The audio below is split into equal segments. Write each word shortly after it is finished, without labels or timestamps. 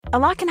A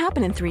lot can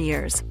happen in 3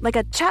 years, like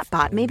a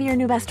chatbot may be your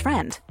new best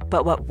friend.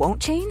 But what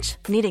won't change?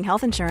 Needing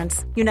health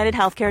insurance. United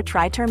Healthcare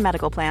Tri-Term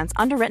Medical Plans,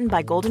 underwritten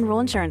by Golden Rule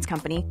Insurance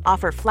Company,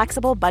 offer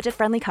flexible,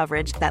 budget-friendly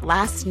coverage that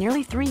lasts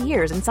nearly 3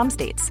 years in some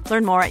states.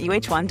 Learn more at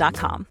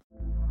uh1.com.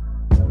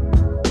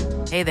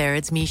 Hey there,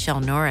 it's Michelle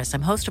Norris.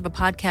 I'm host of a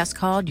podcast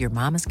called Your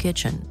Mama's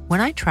Kitchen.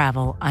 When I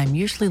travel, I'm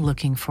usually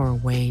looking for a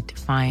way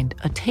to find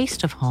a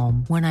taste of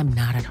home when I'm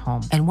not at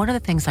home. And one of the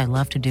things I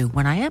love to do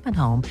when I am at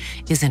home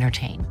is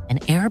entertain.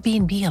 And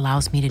Airbnb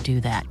allows me to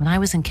do that. When I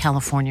was in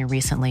California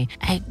recently,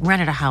 I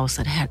rented a house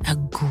that had a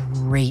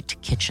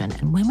great kitchen.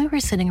 And when we were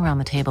sitting around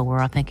the table,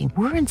 we're all thinking,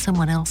 we're in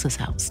someone else's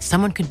house.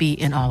 Someone could be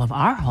in all of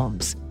our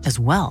homes as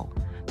well.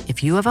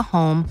 If you have a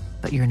home,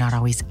 but you're not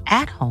always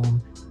at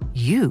home,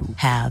 you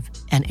have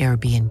an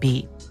Airbnb.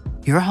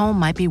 Your home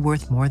might be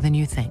worth more than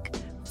you think.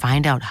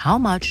 Find out how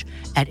much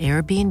at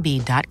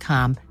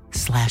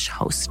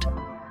airbnb.com/host.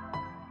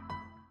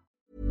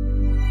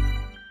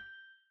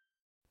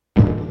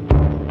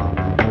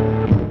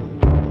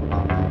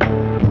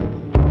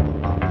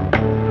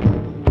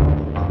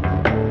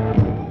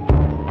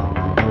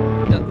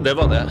 Ja, det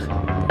var det.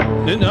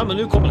 Men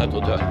nu kommer jeg til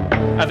å dø.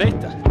 Jeg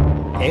vet det.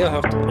 Jeg har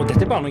hørt, og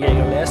dette er bare noe jeg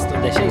har lest, og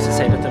det er ikke jeg som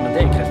sier dette, men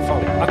det er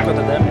kreftfarlig. Akkurat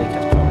det der er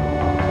kreftfarlig.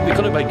 Vi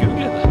kan jo bare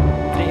google det.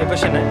 Fordi jeg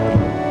bare kjenner,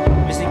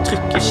 hvis jeg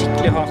trykker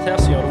skikkelig hardt her,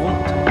 så gjør det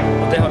vondt.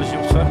 Og det har det ikke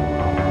gjort før.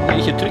 Men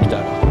ikke trykk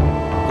der da.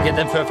 Ok,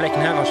 den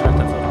føflekken her har ikke vært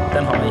der før.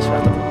 Den har ikke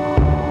vært der før.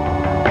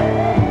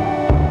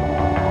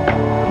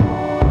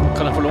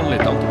 Kan jeg få låne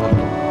litt antibac?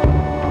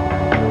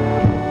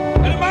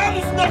 Er det meg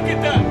du snakker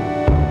til?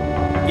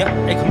 Ja,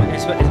 jeg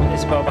skal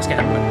bare vaske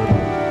hendene.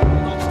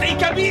 Nå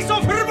stikker jeg bli så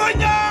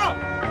forbannet!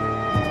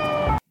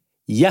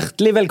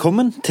 Hjertelig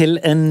velkommen til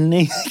en...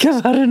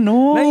 Hva var det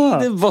nå? Nei,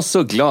 det var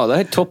så glad. Det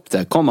er helt topp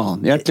det. Kom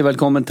an. Hjertelig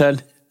velkommen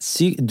til...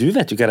 Du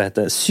vet jo hva det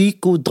heter.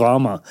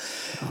 Psykodrama.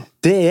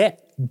 Det er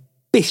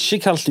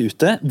bikkjekaldt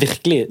ute.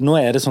 Virkelig. Nå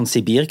er det sånn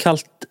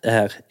sibirkaldt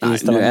her i Stavanger.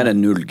 Nei, nå er det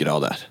 0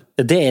 grader.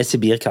 Det er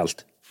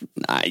sibirkaldt.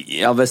 Nei,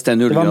 ja, hvis det er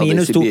 0 grader i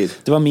Sibir.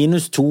 Det var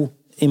 -2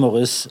 i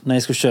morges når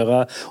jeg skulle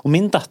kjøre. Og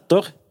min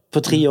datter på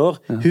 3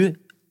 år, hun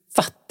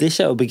fatter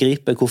ikke å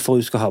begripe hvorfor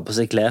hun skal ha på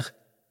seg klær.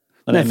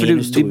 Nei, for de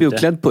blir jo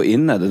kledd på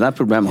inne. Det der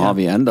problemet har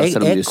vi enda,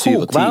 selv om de er 7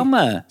 og 10.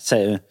 Kokvarme,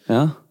 sier hun.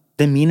 Ja.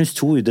 Det er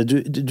 -2 ute.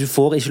 Du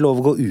får ikke lov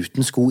å gå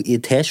uten sko i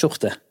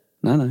t-skjorte.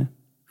 Nei.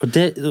 Og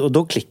da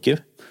klikker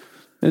hun.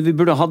 Men vi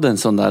burde hatt en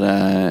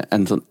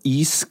sånn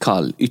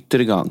iskald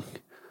yttergang,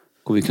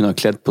 hvor vi kunne ha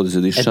kledd på det,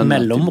 så de skjønner...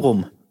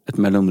 Et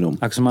mellomrom.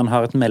 Akkurat som man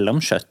har et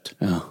mellomkjøtt.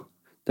 Ja.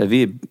 Der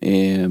vi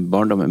i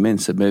barndommen min,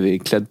 så ble vi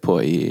kledd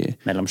på i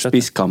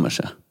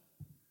spiskammerset.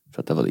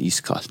 For at det var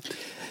iskaldt.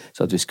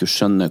 Så at vi skulle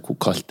skjønne hvor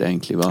kaldt det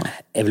egentlig var.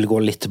 Jeg vil gå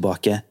litt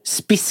tilbake.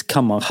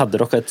 Spiskammer. Hadde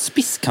dere et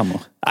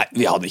spiskammer? Nei,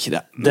 vi hadde ikke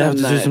det. Det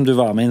hørtes ut som du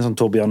var med i en sånn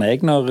Torbjørn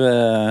Egner...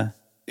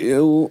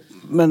 Jo,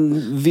 men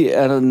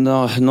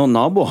noen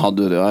naboer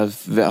hadde det.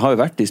 Jeg har jo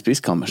vært i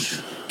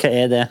spiskammers. Hva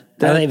er det?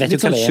 Det er et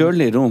litt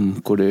kjølig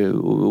rom hvor de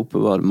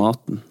oppbevarer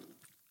maten.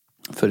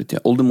 Før i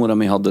tiden. Oldemora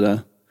mi hadde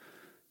det.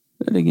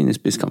 Det ligger inne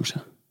i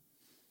spiskammerset.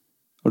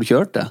 Har du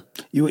ikke hørt det?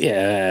 Jo,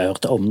 jeg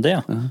hørte om det,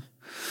 ja.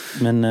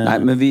 Nei,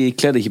 men vi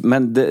kledde ikke.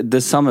 Men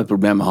det samme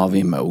problemet har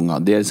vi med unger.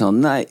 De er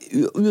sånn, nei,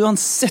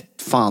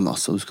 uansett faen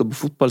altså. Du skal på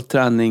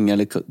fotballtrening,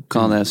 eller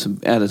hva det er, så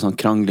er det sånn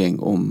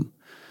krangling om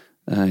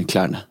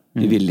klærne.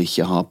 De vil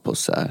ikke ha på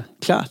seg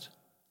klær.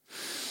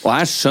 Og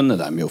jeg skjønner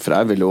dem jo, for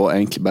jeg vil jo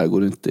egentlig bare gå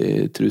rundt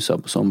i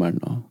trusa på sommeren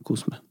og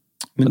kose meg.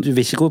 Men du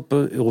vil ikke gå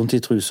rundt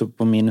i trusa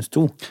på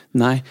 -2?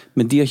 Nei,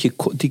 men de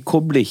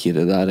kobler ikke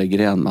det der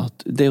greien med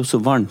at det er jo så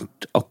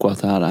varmt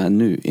akkurat her jeg er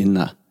nå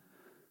inne.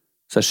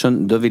 Så jeg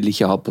skjønner, da vil de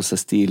ikke ha på seg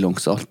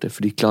stillongs og alt det,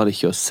 for de klarer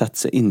ikke å sette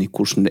seg inn i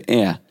hvordan det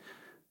er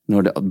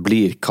når det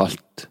blir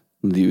kaldt,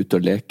 når de er ute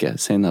og leker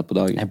senere på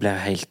dagen. Jeg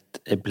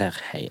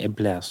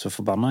blir så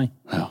forbannet.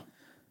 Ja.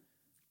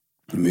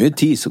 Mye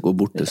tid som går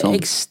bort til sånn.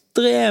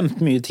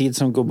 Ekstremt mye tid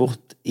som går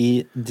bort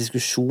i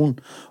diskusjon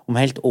om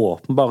helt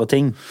åpenbare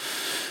ting.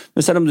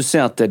 Men selv om du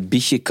ser at det er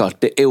bikkjekaldt,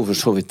 det er jo for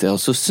så vidt det, og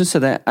så synes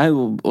jeg det er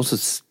jo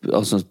også,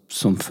 altså,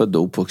 som født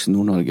og oppvokst i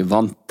Nord-Norge,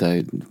 vant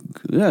til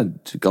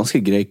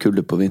ganske grei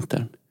kulde på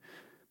vinteren.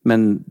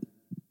 Men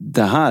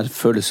det her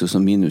føles jo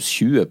som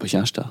 -20 på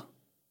Kjærstad.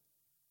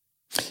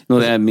 Når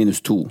det er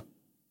 -2.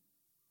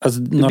 Altså,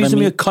 det blir så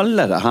mye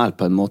kaldere her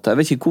på en måte. Jeg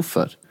vet ikke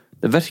hvorfor.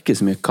 Det virker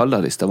så mye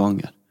kaldere i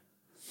Stavanger.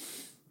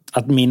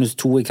 At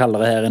 -2 er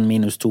kaldere her enn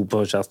 -2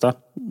 på Kjærstad?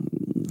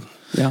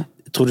 Ja.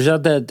 Tror du ikke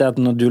at det at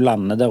når du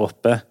lander der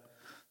oppe,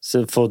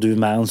 så får du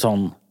mer en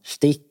sånn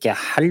stikke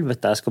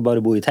helvete, jeg skal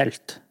bare bo i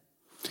telt?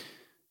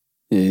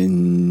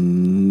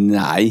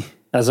 Nei.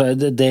 Altså,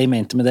 det jeg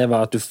mente med det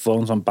var at du får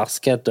en sånn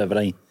barskhet over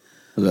deg.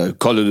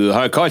 Kaller du det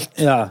her kaldt?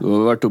 Ja. Du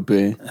har vært oppe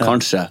i,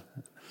 kanskje.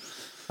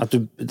 At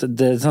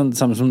det er sånn,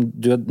 samme som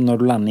når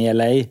du lander i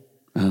LA,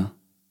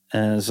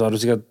 så har du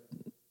sikkert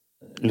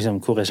liksom,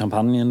 hvor er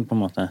champagnen på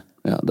en måte?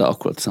 Ja, det er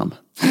akkurat det samme.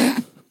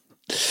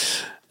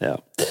 Ja.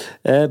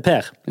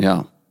 Per.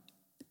 Ja.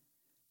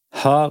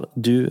 Har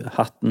du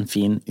hatt en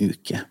fin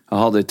uke? Jeg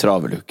hadde en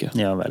travel uke.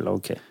 Ja vel,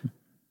 ok. Jeg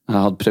Jeg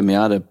hadde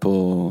premiere på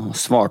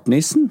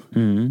Svartnissen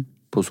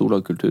på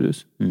Sola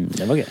kulturhus.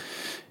 Det var gøy.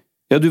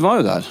 Ja, du var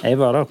jo der. Jeg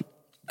var der.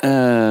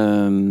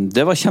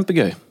 Det var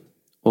kjempegøy.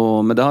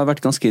 Men det har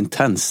vært ganske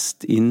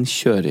intenst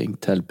innkjøring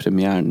til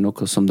premieren,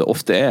 noe som det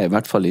ofte I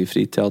hvert fall I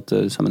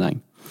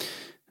friteatersammenheng.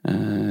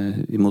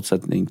 I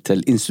motsetning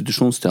til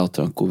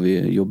institusjonsteateren, hvor vi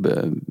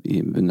jobber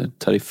under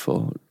tariff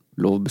og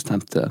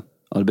lovbestemte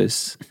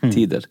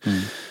arbeidstider.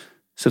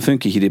 Så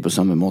funker ikke de på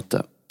samme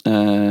måte.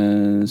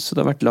 Så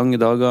det har vært lange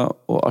dager,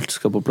 og alt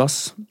skal på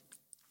plass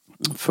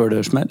før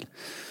det smell.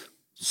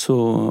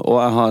 Og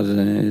jeg har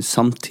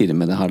samtidig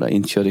med det her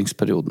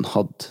innkjøringsperioden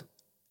hatt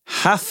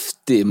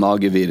heftig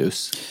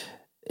magevirus.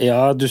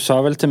 Ja, du sa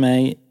vel til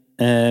meg,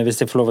 hvis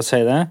jeg får lov å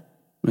si det.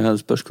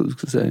 Jeg spørs hva du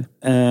skal si.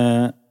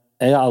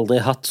 Jeg har aldri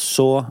hatt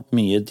så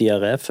mye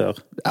diaré før.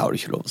 Det har du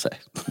ikke lov å si.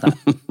 Nei,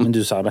 men du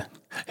sa det.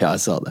 Ja,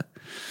 jeg sa det.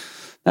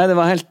 Nei, det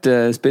var helt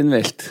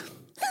spinnvilt.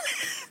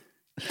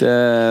 Det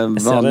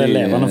var det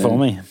levende for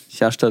meg.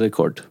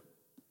 Kjæresterekord.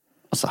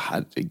 Altså,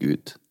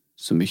 herregud.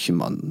 Så mye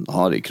man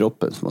har I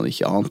kroppen som man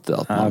ikke ante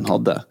at man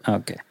hadde.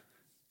 Okay.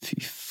 Fy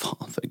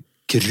faen, for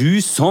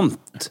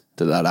grusomt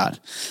det der.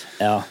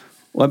 Ja.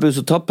 Og jeg ble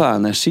så tappet av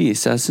energi,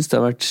 så jeg synes det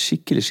har vært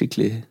skikkelig,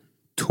 skikkelig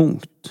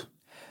tungt.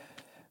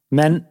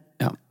 Men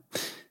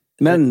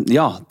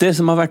ja, det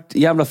som har vært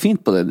jævla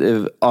fint på det,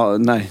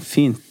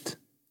 fint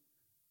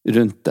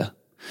rundt det,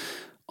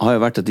 har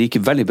jo vært at det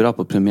gikk veldig bra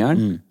på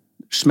premieren.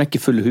 Smekke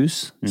fulle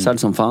hus,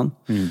 selv som faen.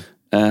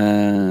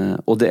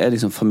 Og det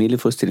liksom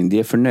familieforestilling.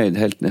 De fornøyd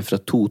helt ned fra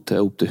 2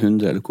 til opp til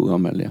 100, eller hvor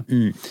gammel de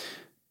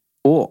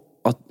Og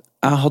at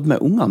jeg hadde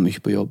med ungene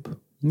mye på jobb.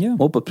 Ja.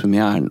 Og på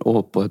premieren,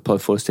 og på et par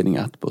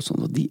forestillinger etterpå,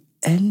 sånn, og de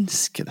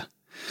elsker det.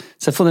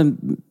 Så jeg har fått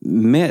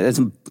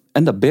en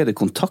enda bedre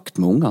kontakt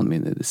med ungene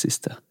mine I det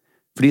siste.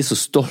 For de så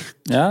stolt.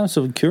 Ja,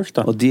 så kult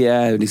da. Og de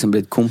liksom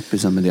blitt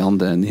kompiser med de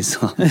andre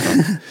nissene.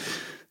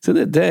 Så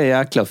det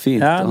jækla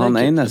fint. Ja, han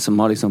ene som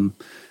har liksom,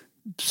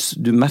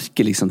 du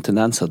merker liksom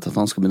tendenser til at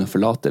han skal begynne å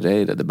forlate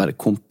reiret. Det bare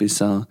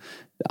kompiser.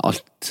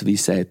 Alt vi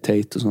sier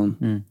teit og sånn.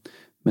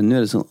 Men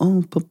nå det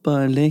sånn,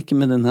 pappa, jeg leker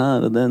med den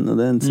her og den og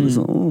den. Så det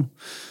sånn,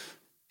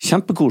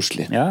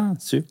 kjempekoselig. Ja,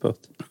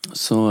 supert.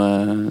 Så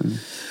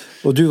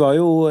og du var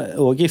jo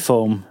også I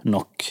form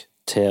nok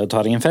til å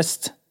ta deg en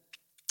fest.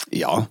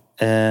 Ja.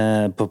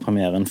 På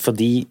premieren,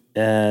 fordi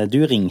du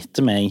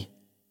ringte meg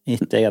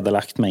etter jeg hadde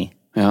lagt meg.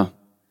 Ja.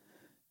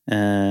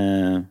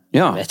 Jeg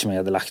vet ikke om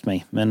jeg hadde lagt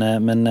meg, men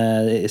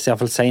I hvert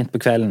fall sent på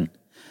kvelden,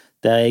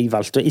 der jeg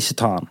valgte å ikke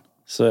ta den,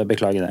 så jeg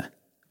beklager det.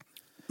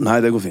 Nei,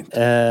 det går fint.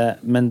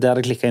 Men der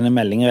det klikket inn en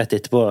melding rett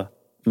etterpå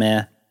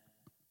med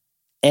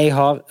 «Jeg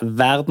har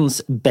verdens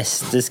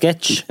beste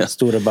sketsj»,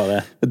 stod det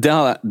bare. Det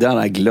har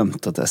jeg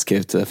glemt at jeg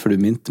skrev til deg, for du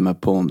minte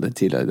meg på om det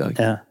tidligere I dag.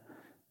 Ja.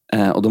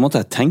 Og da måtte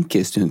jeg tenke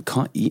en stund,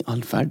 hva I all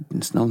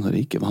verdens navn og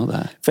rike var det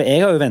her? For jeg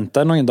har jo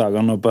ventet noen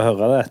dager nå på å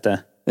høre dette.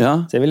 Ja.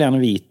 Så jeg vil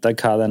gjerne vite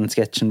hva den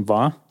sketsjen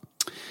var.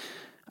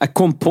 Jeg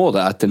kom på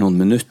det etter noen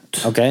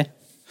minutter. Ok.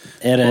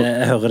 Jeg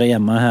hører det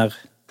hjemme her.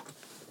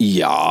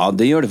 Ja,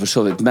 det gjør det for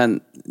så vidt, men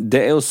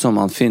det jo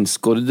som han Finn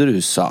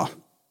Skårderud sa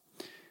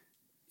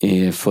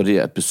I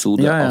forrige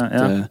episode,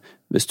 at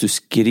hvis du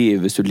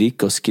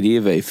liker å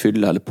skrive I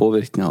fylle eller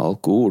påvirkning av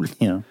alkohol,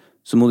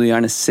 så må du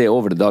gjerne se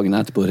over det dagen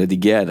etterpå og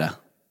redigere.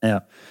 Ja.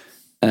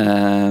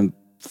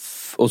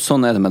 Og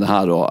sånn det med det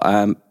her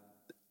også.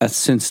 Jeg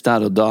synes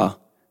der og da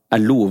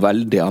jeg lo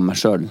veldig av meg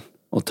selv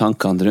og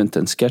tankene rundt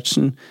den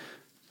sketsjen,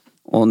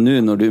 og nå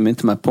når du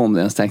minte meg på om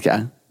det, så tenker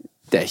jeg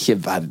det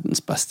ikke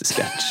verdens beste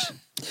sketsj,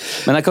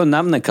 men jeg kan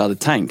nevne hva jeg hadde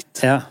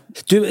tenkt. Ja.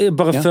 Du,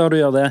 bare før du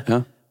gjør det,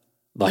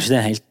 var ikke det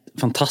en helt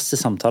fantastisk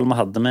samtale vi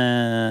hadde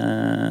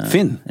med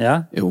Finn?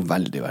 Ja. Jo,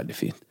 veldig, veldig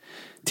fint.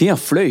 Tida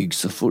fløy,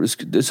 så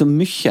det så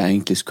mye jeg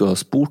egentlig skulle ha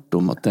spurt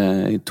om, at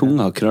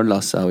tunga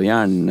krøllet seg og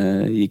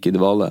hjernen gikk I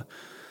dvale.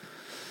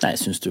 Nei,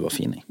 jeg synes du var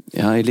fin.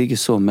 Ja, jeg liker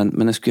så, men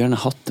jeg skulle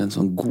gjerne hatt en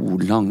sånn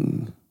god, lang,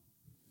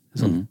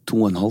 sånn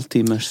 2,5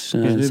 timers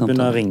samtale. Du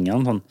begynner å ringe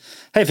han sånn.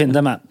 Hei Finn,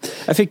 det meg.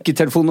 Jeg fikk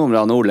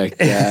telefonnummeret av Nordlek.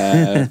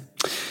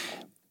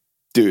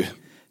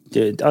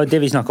 Det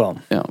vi snakker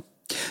om. Ja.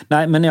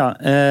 Nei, men ja,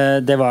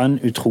 det var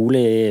en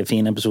utrolig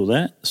fin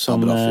episode,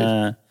 som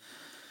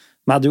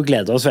vi hadde jo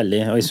gledet oss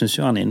veldig, og jeg synes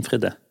jo han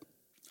innfridde.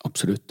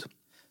 Absolutt.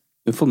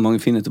 Vi har fått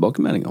mange fine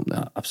tilbakemeldinger om det.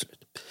 Ja,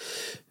 absolutt.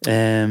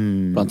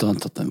 Blant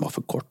annet at den var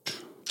for kort.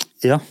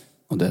 Ja.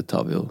 Og det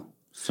tar vi jo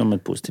som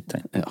et positivt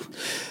tegn. Ja.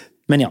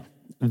 Men ja,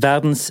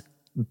 verdens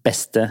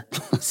beste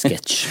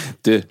sketsj.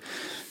 Du,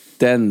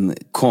 den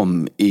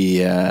kom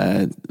I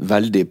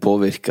veldig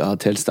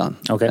påvirket tilstand.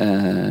 Okay.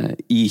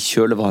 I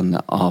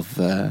kjølevannet av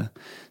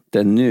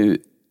den nå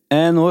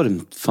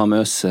enormt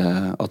famøse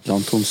Atle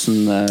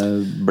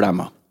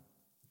Antonsen-blemma.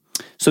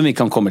 Som vi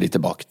kan komme litt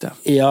tilbake til.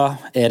 Ja,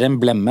 det en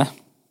blemme?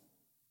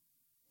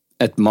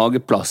 Et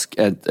mageplask,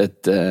 en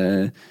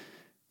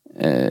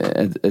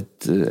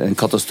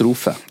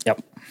katastrofe. Ja.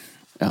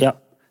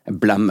 En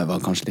blemme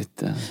var kanskje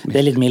litt mildt.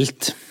 Det litt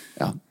mildt.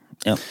 Ja.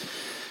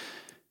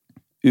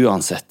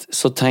 Uansett,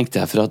 så tenkte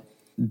jeg, for at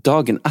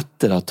dagen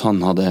etter at han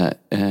hadde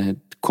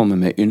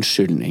kommet med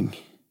unnskyldning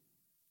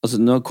Altså,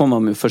 nå kom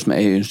han først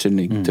med en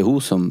unnskyldning til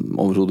hun som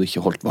overhodet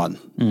ikke holdt vann.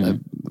 Det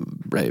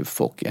ble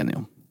folk enige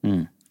om.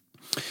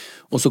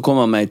 Og så kom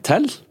han med en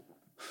til,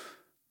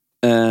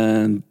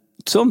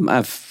 som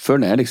jeg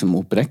føler liksom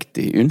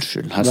oppriktig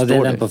unnskyld. Her Var det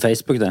står den på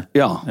Facebook, det?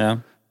 Ja.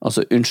 Ja.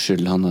 Altså,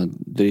 unnskyld, han har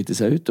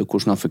dritet seg ut, og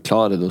hvordan han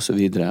forklarer det, og så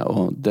videre.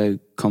 Og det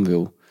kan vi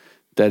jo,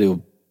 det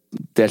jo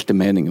delte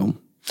mening om.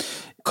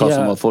 Hva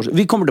som var forskjell.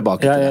 Vi kommer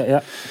tilbake til det.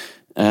 Ja.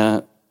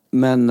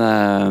 Men...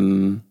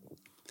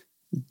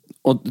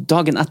 Og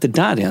dagen etter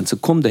der igjen så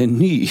kom det en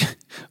ny,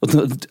 og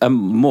jeg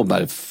må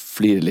bare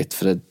flire litt,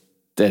 for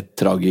det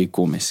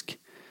tragikomisk.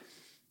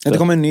 Det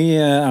kom en ny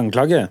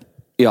anklage?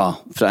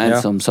 Ja, fra en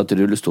som satt i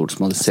rullestol,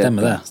 som hadde sett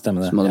Stemmer det. som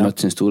hadde møtt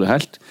sin store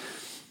helt,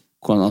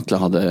 hvor han Atle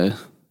hadde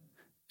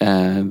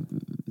han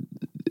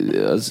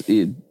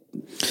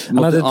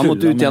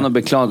måtte ut igjen og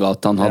beklage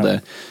at han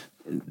hadde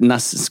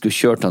nesten skulle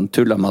kjørt han,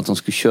 tullet med at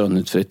han skulle kjøre han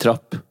ut for en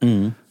trapp.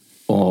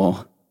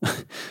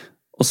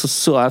 Og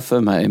så jeg for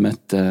meg i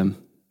mitt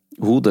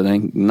hodet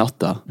den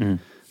natta,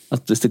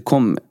 at hvis det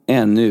kom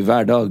en ny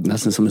hver dag,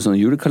 nesten som en sånn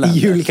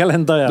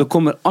julekalender, da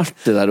kommer alt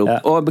det der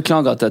opp. Og jeg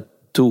beklager at jeg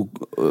tok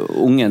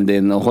ungen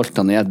din og holdt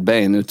han i et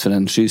bein ut for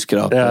en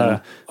skyskrap.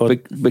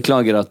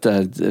 Beklager at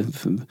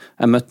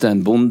jeg møtte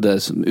en bonde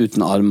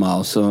uten armer,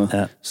 og så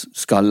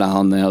skallet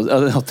han ned.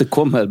 At det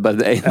kommer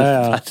bare det ene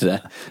verre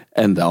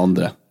enn det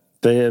andre.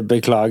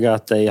 Beklager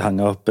at jeg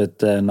hang opp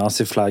et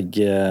naziflagg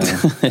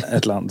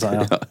et eller annet. Så,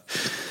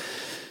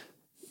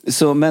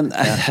 Så, men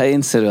jeg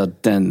innser jo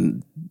at den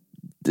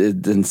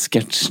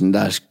sketsjen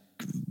der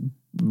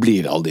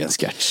blir aldri en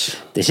sketsj.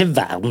 Det er ikke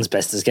verdens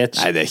beste sketsj.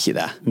 Nei, det er ikke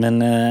det.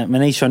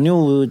 Men jeg skjønner jo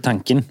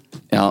tanken.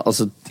 Ja,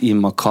 altså i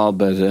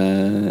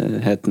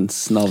makaberhetens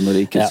navn og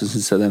rike, så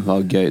synes jeg den var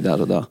gøy der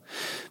og da.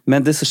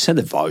 Men det som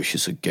skjedde var jo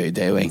ikke så gøy.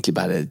 Det er jo egentlig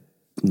bare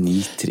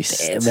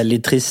nitrist. Det er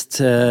veldig trist.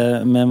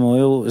 Vi må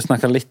jo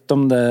snakke litt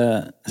om det,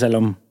 selv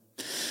om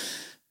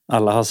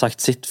alle har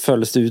sagt sitt,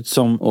 føles det ut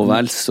som... Og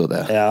vel så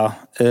det. Ja.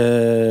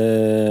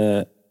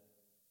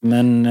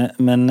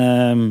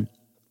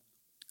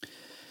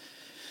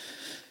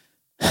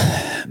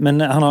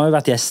 Men han har jo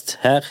vært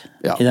gjest her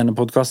i denne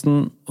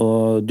podcasten,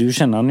 og du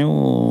kjenner han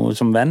jo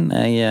som venn.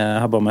 Jeg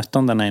har bare møtt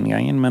han den ene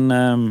gangen, men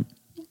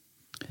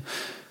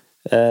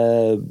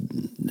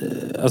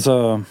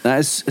altså... Nei,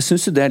 jeg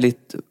synes jo det er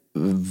litt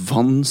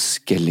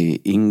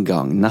vanskelig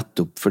inngang,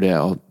 nettopp fordi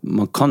at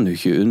man kan jo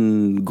ikke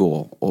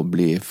unngå å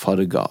bli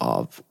farget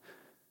av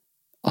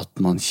at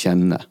man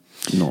kjenner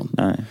noen.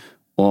 Nei.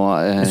 Og,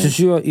 jeg synes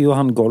jo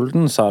Johan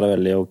Golden sa det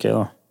veldig ok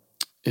da.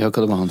 Ja, hva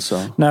det var han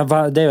sa? Nei,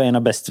 det er jo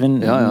en av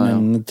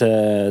bestevinnene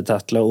til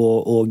Atle,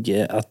 og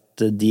at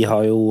de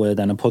har jo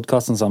denne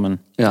podcasten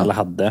sammen,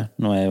 eller hadde.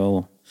 Nå er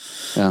jo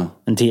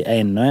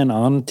en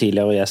annen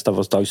tidligere gjest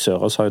av oss, Dag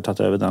Sørås, har jo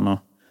tatt over den nå.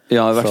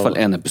 Ja, i hvert fall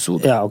en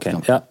episode. Ja,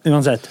 ok. Ja,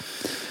 uansett.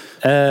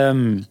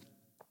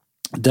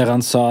 Der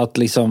han sa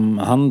at liksom,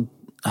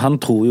 han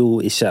tror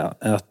jo ikke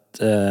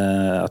at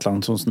Atle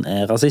Antonsen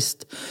er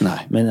rasist.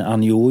 Nei. Men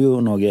han gjorde jo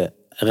noe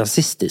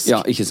rasistisk.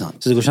 Ja, ikke sant.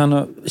 Så det går ikke an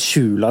å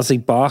skjule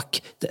seg bak,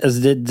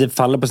 det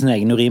faller på sin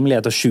egen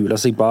urimelighet å skjule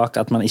seg bak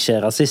at man ikke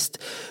er rasist.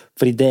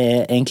 Fordi det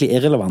er egentlig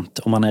irrelevant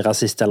om man er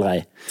rasist eller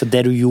ei. For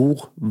det du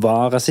gjorde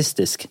var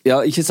rasistisk.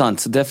 Ja, ikke sant.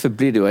 Så derfor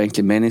blir det jo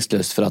egentlig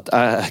meningsløst, for at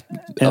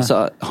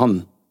altså,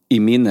 han i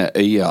mine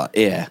øyne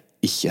er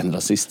ikke en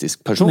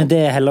rasistisk person. Men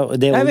det er jo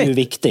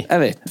uviktig. Jeg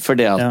vet, for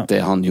det at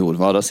det han gjorde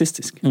var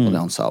rasistisk, og det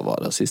han sa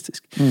var rasistisk.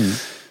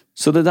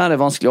 Så det der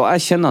er vanskelig, og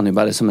jeg kjenner han jo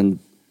bare som en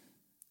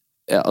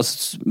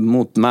altså,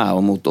 mot meg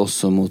og mot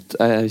oss og mot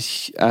jeg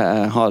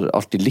har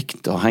alltid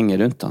likt å henge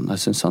rundt han.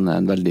 Jeg synes han er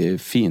en veldig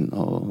fin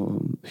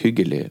og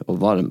hyggelig og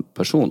varm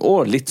person,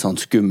 og litt sånn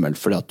skummel,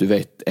 fordi at du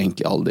vet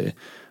egentlig aldri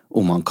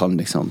om han kan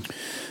liksom...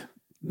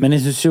 Men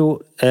jeg synes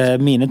jo,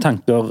 mine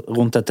tanker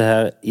rundt dette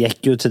her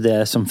gikk jo til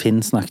det som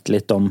Finn snakket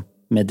litt om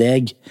med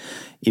deg,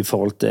 i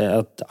forhold til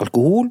at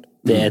alkohol,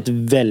 det er et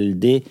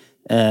veldig,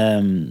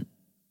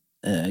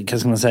 hva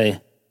skal man si,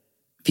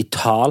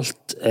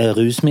 vitalt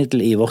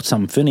rusmiddel i vårt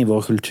samfunn, i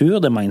vår kultur.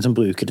 Det er mange som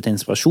bruker det til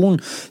inspirasjon.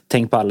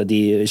 Tenk på alle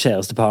de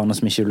kjæresteparene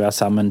som ikke vil være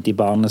sammen, de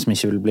barna som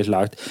ikke vil bli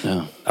lagt. Ja.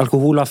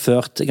 Alkohol har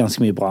ført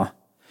ganske mye bra.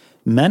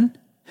 Men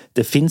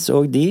det finnes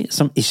også de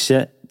som ikke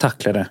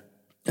takler det.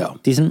 Ja.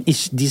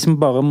 De som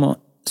bare må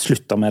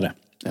slutte med det.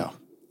 Ja.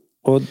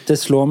 Og det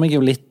slår meg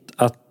jo litt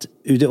at,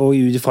 og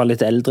ut fra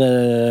litt eldre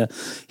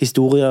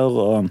historier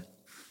og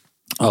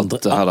andre,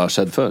 at det her har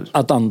skjedd før.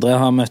 At andre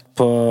har møtt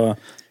på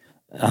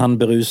han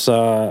berusa,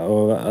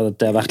 og at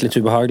det har vært litt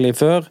ubehagelig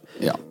før,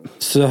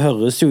 så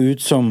høres jo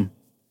ut som,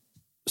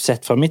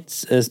 sett fra mitt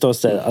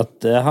ståsted,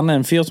 at han er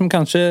en fyr som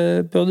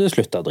kanskje burde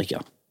slutte å drikke.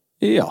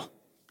 Ja,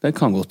 det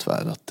kan godt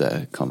være at det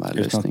kan være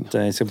løsning. Uten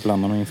at jeg skal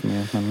blande meg for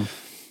mye.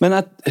 Men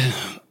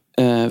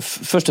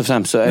først og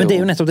fremst så er Men det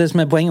er jo nettopp det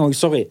som er poenget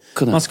også, sorry.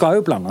 Man skal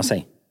jo blande seg.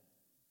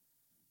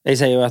 Jeg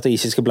sier jo at jeg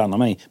ikke skal blande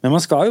meg, men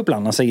man skal jo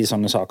blande seg i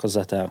sånne saker som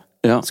dette her.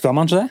 Ja. Skal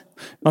man ikke det?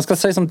 Man skal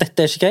si som dette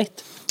er ikke greit.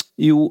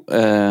 Jo,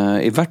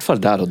 i hvert fall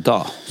der og da,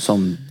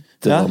 som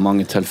det var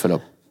mange tilfeller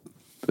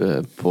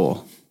på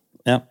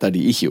der de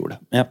ikke gjorde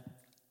det. Ja.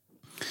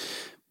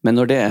 Men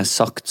når det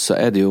sagt, så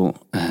det jo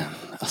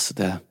altså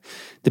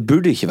det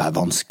burde ikke være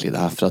vanskelig det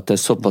her, for at det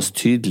såpass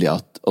tydelig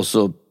at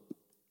også,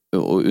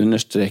 og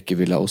understreker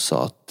vil jeg også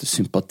at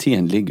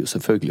sympatien ligger jo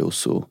selvfølgelig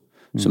hos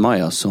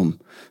Sumaya, som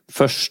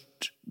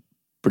først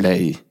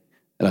ble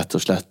rett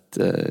og slett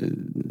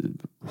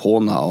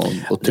håna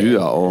og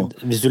trua.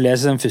 Hvis du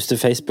leser den første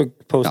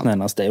Facebook-posten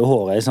hennes, det jo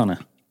hårreisende.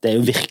 Det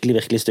jo virkelig,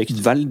 virkelig stygt.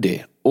 Veldig.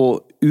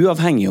 Og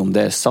uavhengig om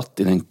det satt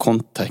i den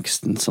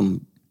konteksten som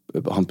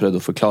han prøvde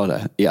å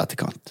forklare i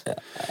etterkant,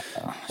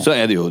 så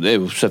det jo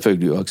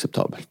selvfølgelig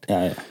uakseptabelt.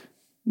 Ja.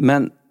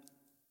 Men,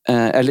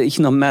 eller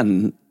ikke noe men,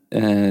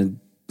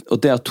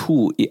 og det at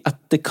hun i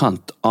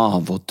etterkant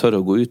av å tørre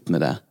å gå ut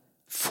med det,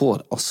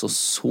 får altså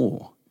så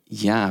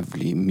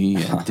jævlig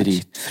mye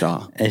drit fra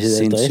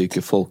sinnssyke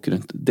folk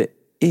rundt. Det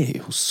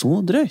jo så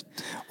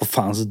drøyt. Og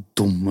faen så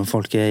dumme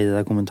folk i det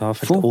der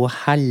kommentarfeltet. Å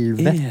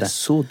helvete.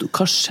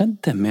 Hva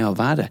skjedde med å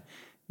være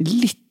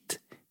litt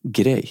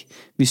grei?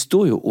 Vi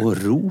står jo og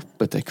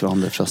roper til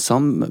hverandre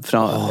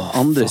fra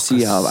andre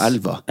siden av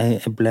elva.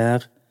 Jeg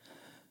blir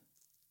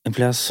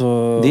så...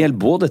 Det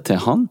gjelder både til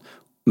han,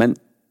 men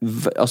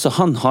altså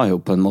han har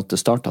jo på en måte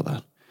startet det.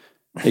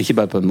 Ikke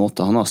bare på en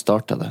måte, han har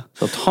startet det.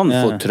 Så at han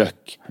får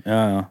trøkk.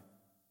 Ja.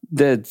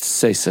 Det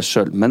sier seg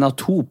selv. Men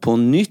at hun på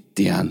nytt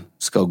igjen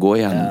skal gå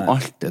gjennom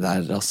alt det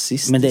der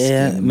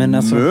rasistiske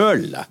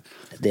mølet.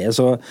 Det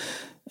så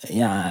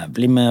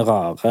jævlig med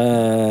rare...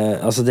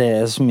 Altså det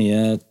så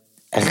mye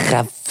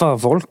ræva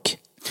folk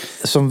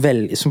som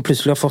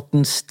plutselig har fått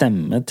en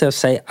stemme til å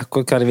si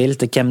akkurat hva de vil,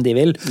 til hvem de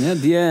vil. Ja,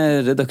 de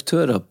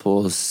redaktører på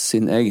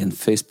sin egen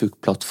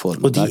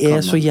Facebook-plattform. Og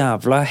de så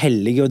jævla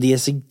hellige, og de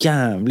så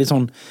jævlig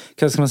sånn,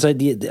 hva skal man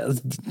si,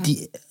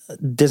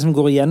 det som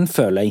går igjen,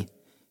 føler jeg,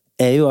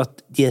 jo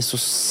at de så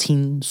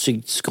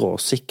sinnssykt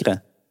skråsikre.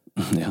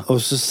 Ja.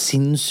 Og så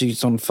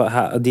sinnssykt sånn,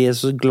 de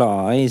så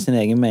glade i sin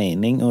egen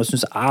mening, og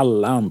synes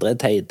alle andre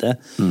teite.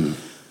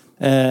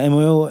 Jeg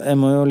må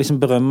jo liksom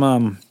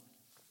berømme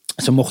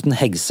så Morten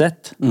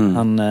Hegseth,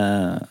 han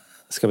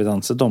Skal vi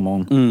danse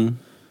dommeren.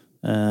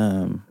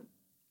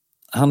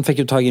 Han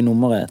fikk jo tag i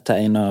nummeret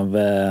til en av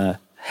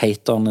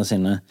haterne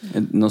sine.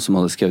 Noen som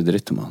hadde skrevet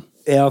dritt om han.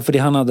 Ja, fordi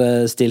han hadde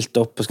stilt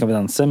opp på Skal vi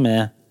danse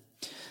med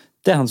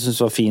det han syntes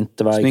var fint.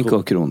 Det var sminke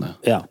og krone.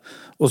 Ja.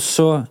 Og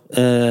så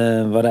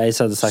var det jeg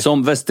som hadde sagt...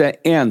 Som hvis det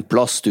en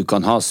plass du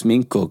kan ha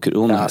sminke og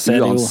krone,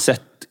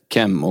 uansett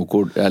hvem og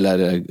hvor,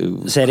 eller hva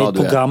du så det et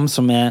program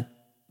som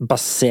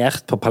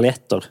basert på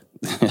paljetter.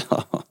 Ja.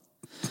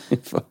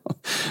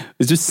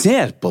 Hvis du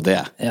ser på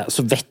det,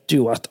 så vet du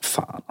jo at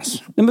faen,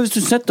 altså. Ja, men hvis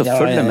du sitter og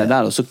følger med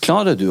der, og så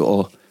klarer du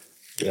å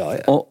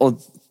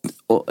og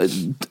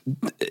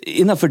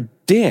innenfor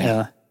det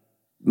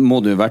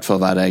må du i hvert fall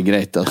være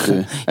greit at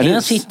du...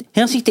 Her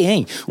sitter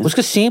jeg og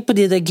skal se på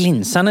de der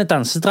glinsende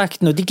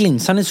dansedraktene og de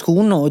glinsende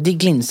skoene og de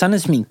glinsende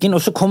sminken,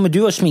 og så kommer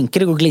du og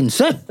sminker deg og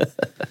glinser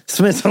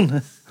som sånn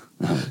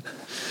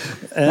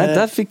Nei,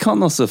 der fikk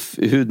han også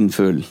huden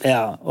full.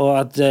 Ja, og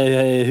at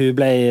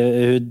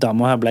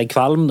dama her ble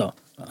kvalm da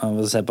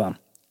av å se på han.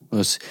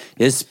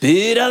 Jeg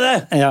spyr av det!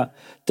 Ja,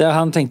 der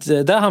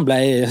han ble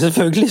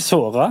selvfølgelig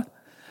såret.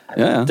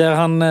 Ja. Der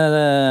han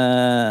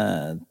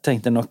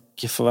tenkte nok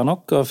for å være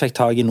nok, og fikk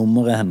tag i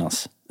nummeret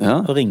hennes.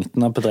 Ja. Og ringte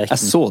henne på direkten.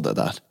 Jeg så det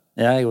der.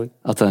 Ja, jeg også.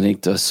 At han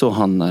ringte, og så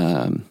han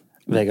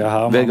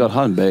Vegard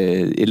Harm ble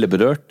ille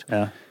berørt.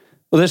 Ja.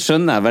 Og det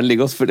skjønner jeg veldig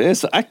godt, for det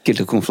så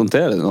ekkelt å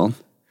konfrontere noen.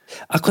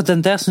 Akkurat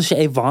den der synes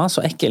jeg var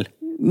så ekkel.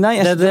 Nei,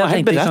 det var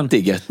helt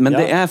berettiget, men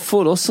det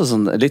får også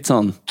sånn, litt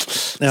sånn,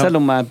 selv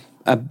om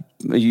jeg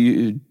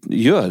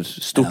gjør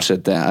stort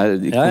sett det,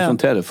 jeg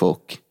konfronterer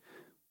folk.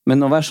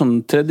 Men å være sånn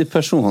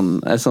tredjeperson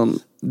sånn,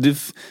 det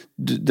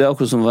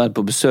akkurat som å være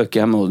på besøk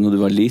hjemme når du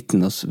var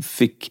liten, og så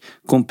fikk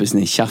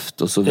kompisen i kjeft,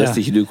 og så visste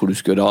ikke du hvor du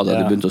skulle rade,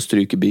 du begynte å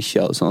stryke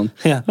bikkja og sånn.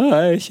 Jeg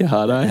er ikke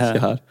her.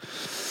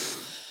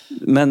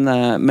 Men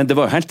det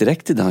var jo helt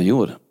riktig det han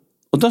gjorde.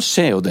 Og da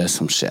skjer jo det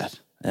som skjer.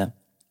 Ja.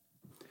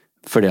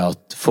 Fordi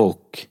at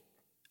folk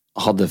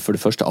hadde for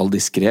det første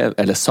aldri skrevet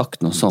eller sagt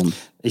noe sånn.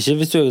 Ikke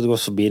hvis du hadde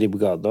gått forbi deg på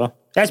gata.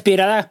 Jeg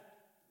spyr av det!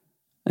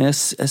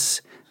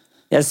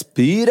 Jeg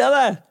spyr av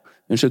det!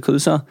 Unnskyld, hva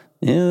du sa?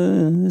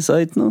 Jeg sa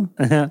ikke noe.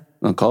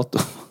 Men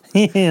Kato.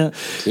 Jeg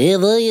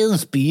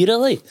spyr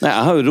av deg! Nei,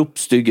 jeg har jo ropt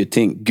stygge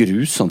ting,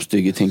 grusomt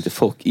stygge ting til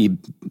folk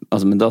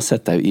men da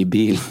sitter jeg jo i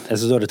bilen. Jeg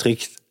synes da det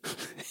trygt.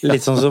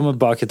 Litt sånn som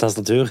bak et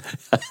tastatur.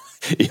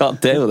 Ja,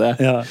 det jo det.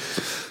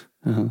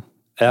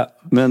 Ja.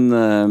 Men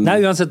nei,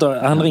 uansett da,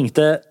 han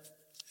ringte,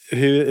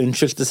 hun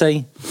unnskyldte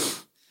seg.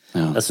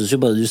 Jeg synes jo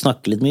bare du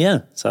snakker litt mye,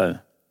 sa hun.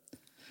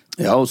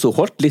 Ja, og så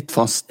holdt litt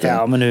fast.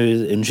 Ja, men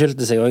hun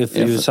unnskyldte seg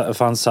også,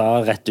 for han sa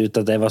rett ut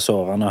at det var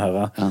sårende å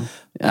høre.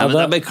 Ja, men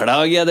da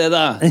beklager jeg det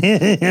da.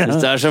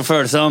 Hvis det så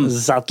følsom.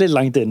 Satt litt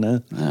langt inne.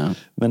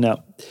 Men ja.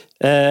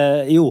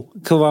 Jo,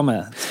 hva var vi?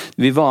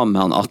 Vi var med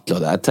han Atle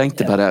og det. Jeg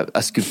tenkte bare,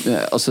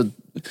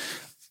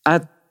 jeg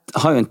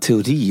har jo en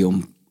teori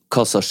om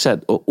hva som har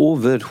skjedd, og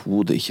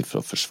overhodet ikke for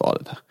å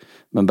forsvare det,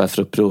 men bare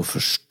for å prøve å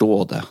forstå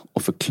det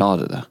og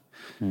forklare det.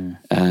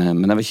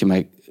 Men jeg vet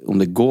ikke om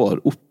det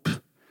går opp.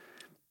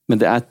 Men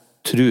det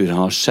tror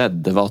har skjedd,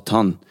 det var at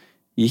han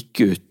gikk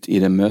ut i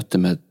det møtet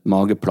med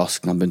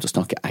mageplask når han begynte å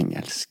snakke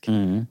engelsk.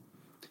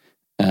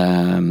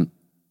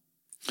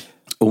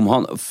 Om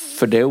han,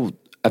 for det er jo,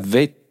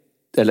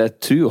 jeg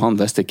tror han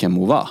visste hvem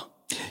hun var.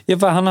 Ja,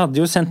 for han hadde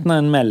jo sendt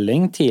en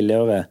melding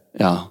tidligere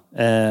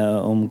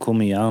om hvor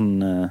mye han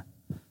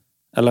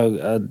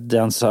eller det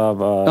han sa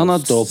var han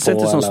hadde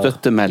sendt en sånn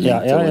støttemelding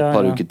til et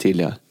par uker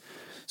tidligere.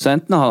 Så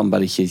enten har han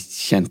bare ikke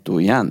kjent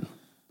henne igjen,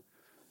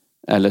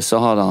 eller så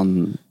har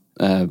han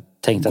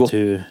tenkt at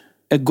hun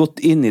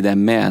gått inn i det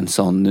med en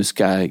sånn, nå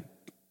skal jeg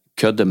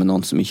kødde med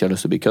noen som ikke har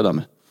lyst til å bli kødda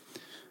med.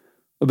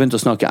 Og begynte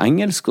å snakke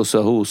engelsk, og så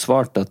har hun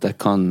svart at jeg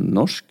kan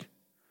norsk.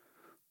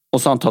 Og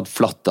så har han tatt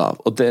flatt av.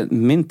 Og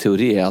min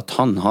teori er at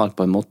han har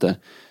på en måte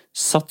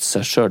satt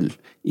seg selv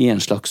i en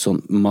slags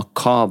sånn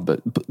makaber...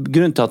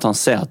 Grunnen til at han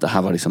ser at det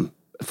her var liksom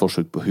et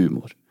forsøk på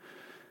humor,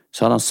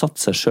 så har han satt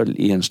seg selv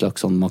i en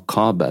slags sånn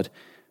makaber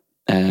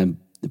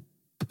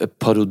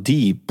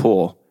parodi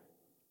på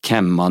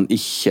hvem man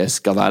ikke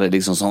skal være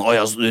liksom sånn,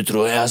 «Åja, du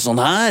tror jeg er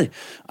sånn her?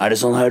 Er det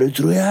sånn her du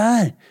tror jeg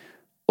er?»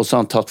 Og så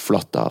har han tatt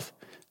flatt av.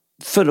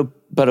 For å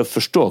bare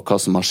forstå hva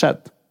som har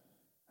skjedd.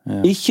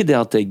 Ja. Ikke det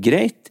at det er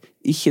greit,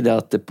 ikke det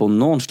at det på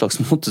noen slags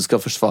måte skal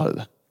forsvare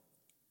det,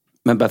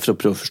 men bare for å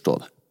prøve å forstå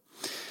det.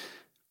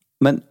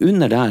 Men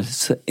under der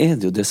så er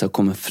det jo det som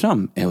kommer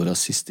fram er jo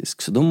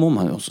rasistisk, så da må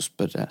man jo også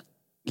spørre,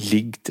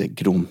 ligger det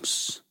grums?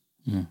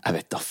 Jeg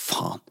vet da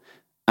faen.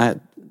 Jeg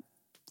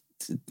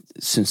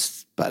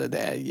synes bare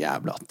det er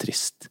jævla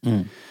trist.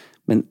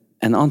 Men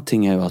en annen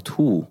ting er jo at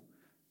hun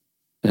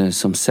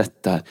som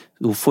sitter der,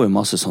 hun får jo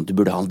masse sånt, du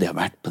burde aldri ha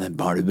vært på den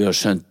bar, du burde ha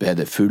skjønt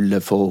bedre fulle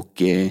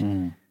folk i,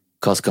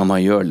 hva skal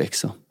man gjøre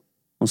liksom?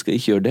 Man skal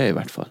ikke gjøre det i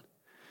hvert fall.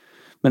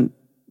 Men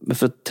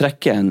for å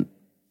trekke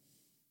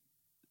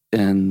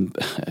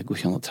jeg går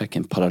ikke an å trekke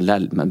en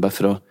parallell, men bare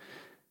for å,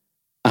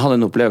 jeg hadde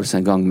en opplevelse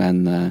en gang med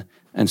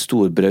en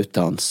stor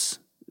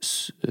brautans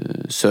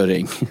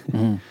søring,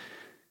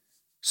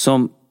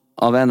 som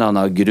av en eller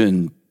annen grunn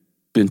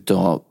begynte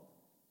å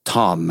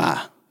ta meg,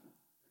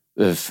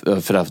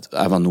 for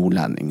jeg var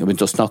nordlending, og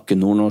begynte å snakke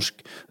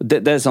nordnorsk.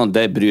 Det er sånn,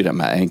 det bryr jeg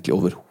meg egentlig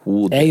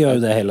overhodet. Jeg gjør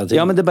jo det hele tiden.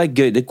 Ja, men det er bare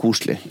gøy, det er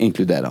koselig,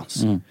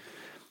 inkluderende.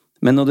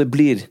 Men når det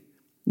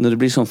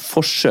blir sånn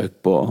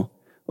forsøk på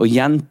og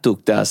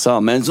gjentok det jeg sa,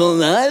 men sånn,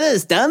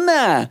 det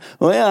stemmer,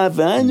 og jeg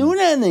er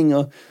nordlending,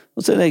 og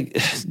så er det,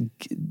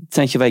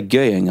 trenger ikke være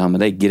gøy en gang, men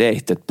det er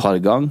greit et par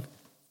ganger,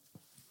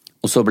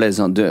 og så ble det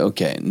sånn,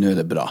 ok, nå er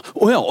det bra.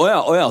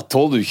 Åja,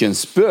 tåler du ikke en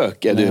spøk,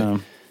 er du? Ja.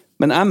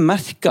 Men jeg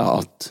merket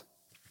at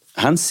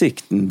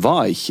hensikten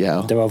var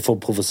ikke... Det var for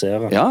å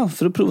provosere. Ja,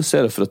 for å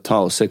provosere, for å ta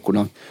og se hvor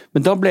langt.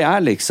 Men da ble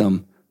jeg liksom,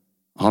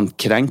 han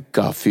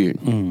krenka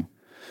fyren.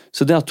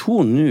 Så det at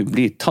hun nå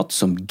blir tatt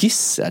som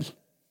gissel,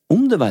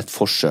 om det var et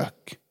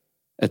forsøk,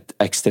 et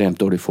ekstremt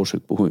dårlig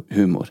forsøk på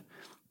humor,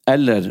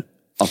 eller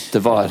at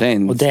det var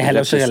ren... Og det er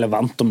heller ikke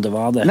relevant om det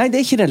var det. Nei, det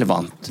er ikke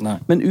relevant. Nei.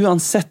 Men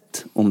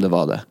uansett om det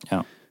var det,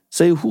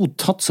 så er jo hun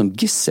tatt som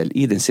gissel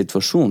i den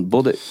situasjonen,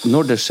 både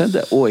når det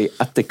skjedde og i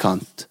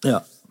etterkant.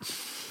 Ja.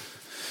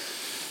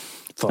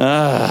 For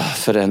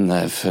en...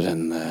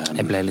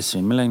 Jeg ble litt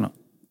svimmel, jeg nå.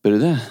 Bør du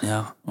det?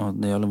 Ja, og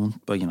det gjør litt vondt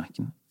bak i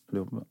nakken.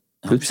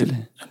 Plutselig.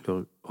 Jeg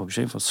håper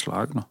ikke jeg får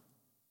slag nå.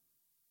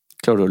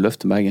 Klarer du å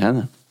løfte begge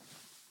hendene?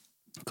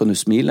 Kan du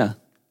smile?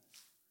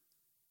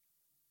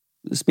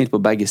 Smil på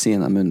begge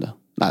sidene av munnen da.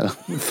 Neida.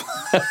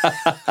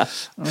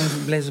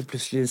 Jeg ble så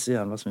plutselig så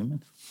jævla svimmel.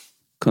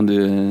 Kan du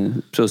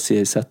prøve å si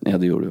i setning? Ja,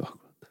 det gjorde du akkurat.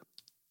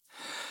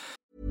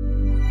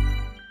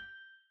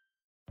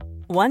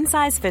 One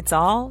size fits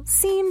all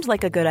seemed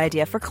like a good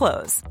idea for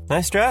clothes.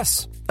 Nice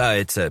dress.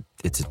 It's a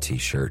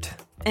t-shirt.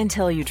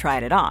 Until you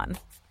tried it on.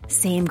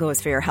 Same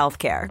goes for your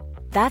healthcare.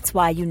 That's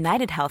why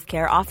United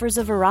Healthcare offers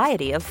a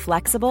variety of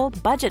flexible,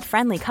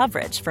 budget-friendly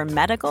coverage for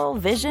medical,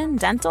 vision,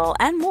 dental,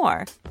 and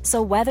more.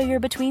 So whether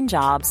you're between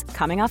jobs,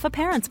 coming off a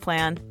parent's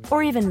plan,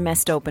 or even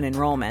missed open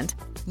enrollment,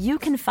 you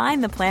can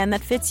find the plan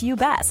that fits you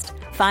best.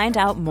 Find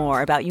out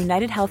more about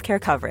United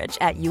Healthcare coverage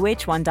at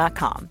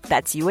uh1.com.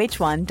 That's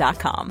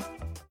uh1.com.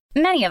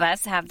 Many of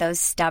us have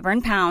those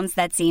stubborn pounds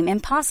that seem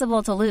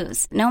impossible to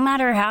lose, no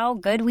matter how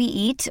good we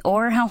eat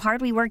or how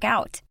hard we work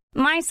out.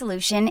 My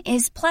solution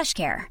is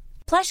PlushCare.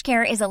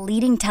 PlushCare is a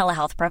leading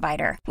telehealth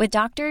provider with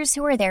doctors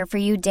who are there for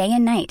you day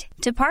and night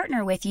to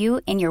partner with you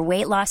in your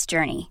weight loss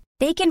journey.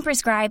 They can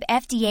prescribe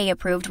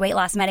FDA-approved weight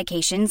loss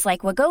medications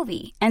like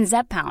Wegovy and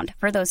Zepbound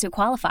for those who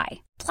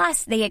qualify.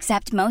 Plus, they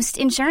accept most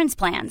insurance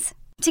plans.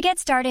 To get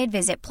started,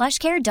 visit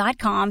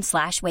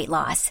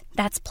plushcare.com/weightloss.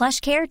 That's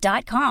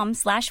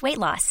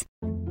plushcare.com/weightloss.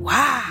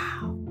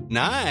 Wow.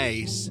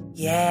 Nice.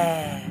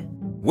 Yeah.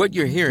 What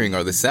you're hearing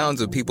are the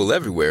sounds of people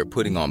everywhere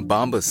putting on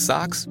Bombas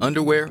socks,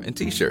 underwear, and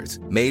T-shirts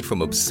made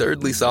from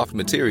absurdly soft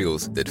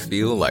materials that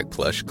feel like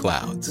plush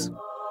clouds.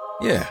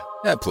 Yeah,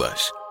 that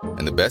plush.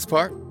 And the best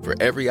part?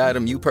 For every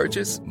item you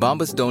purchase,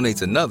 Bombas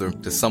donates another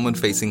to someone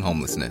facing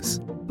homelessness.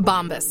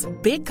 Bombas.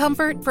 Big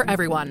comfort for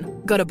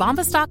everyone. Go to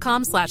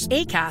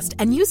bombas.com/ACAST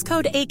and use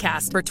code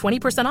ACAST for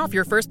 20% off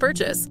your first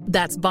purchase.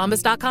 That's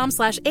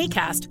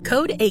bombas.com/ACAST,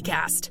 code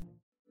ACAST.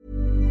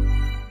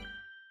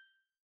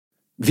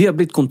 Vi har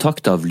blitt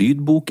kontaktet av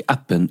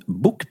lydbokappen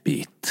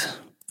BookBeat.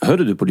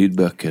 Hører du på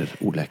lydbøker,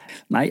 Ole?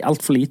 Nei,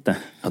 alt for lite.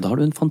 Ja, da har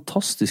du en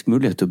fantastisk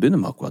mulighet til å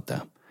begynne med akkurat det.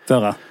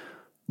 Føre.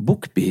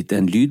 BookBeat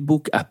en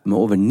lydbokapp med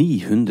over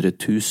 900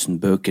 000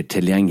 bøker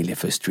tilgjengelig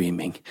for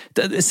streaming.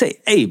 Si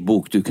ei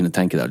bok du kunne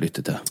tenke deg å lytte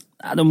til.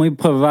 Ja, da må jeg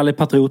prøve å være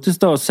litt patriotisk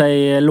da, og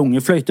si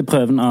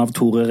Lungefløyteprøven av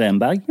Tore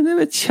Renberg. Det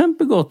er et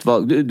kjempegodt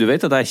valg. Du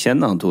vet at jeg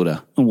kjenner han,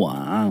 Tore?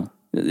 Wow.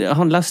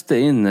 Han leste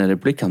inn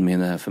replikkene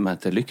mine for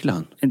meg til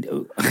Lykkeland.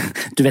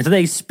 Du vet at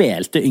jeg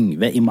spilte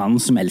Yngve i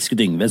Mannen som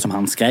elsket Yngve, som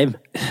han skrev?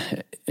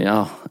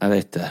 Ja, jeg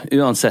vet det.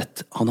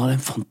 Uansett, han har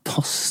en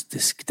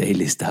fantastisk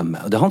deilig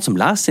stemme. Og det er han som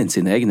leser inn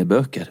sine egne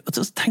bøker.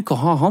 Tenk å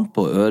ha han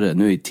på øret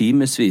nå i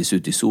timesvis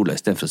ute i sola,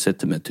 i stedet for å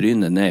sitte med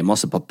trynet ned i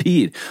masse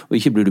papir, og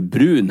ikke blir du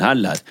brun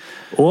heller.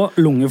 Og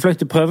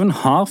Lungefløyteprøven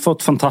har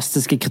fått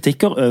fantastiske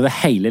kritikker over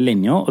hele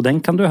linja, og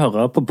den kan du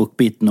høre på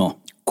BookBeat nå.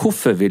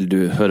 Hvorfor vil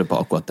du høre på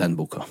akkurat den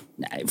boka?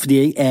 Nei, fordi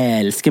jeg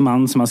elsker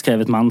mannen som har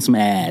skrevet Mannen som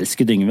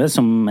elsker Yngve,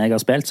 som jeg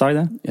har spilt, sa jeg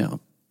det? Ja,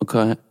 og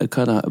hva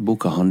er det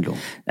boka handler om?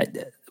 Nei,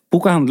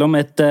 boka handler om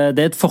det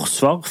er et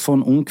forsvar for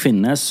en ung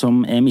kvinne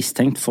som er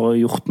mistenkt for å ha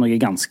gjort noe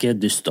ganske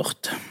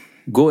dystert.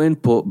 Gå inn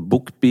på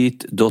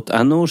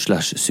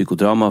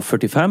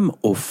bookbeat.no/psykodrama45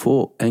 og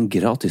få en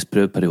gratis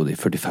prøveperiode i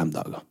 45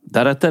 dager.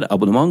 Deretter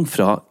abonnement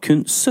fra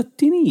kun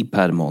 79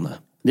 per måned.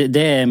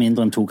 Det er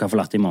mindre enn 2 kaffe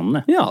latte i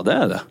måneden. Ja, det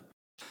er det.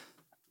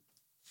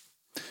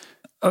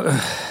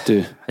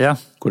 Du, ja.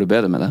 Går det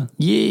bedre med det?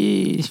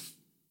 Yeah.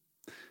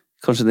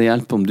 Kanskje det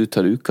hjelper om du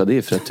tar uka di,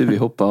 for jeg tror vi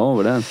hopper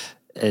over den.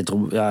 Jeg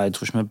tror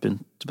ikke vi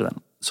begynte på den.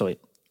 Sorry.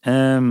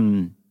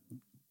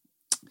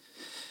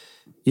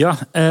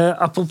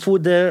 Apropos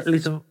det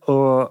liksom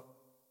å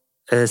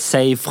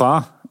si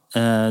ifra.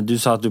 Du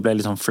sa at du ble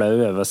litt sånn flau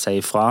over å si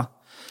ifra.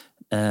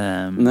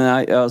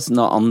 Nei, altså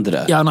når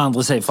andre. Ja, når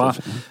andre sier ifra.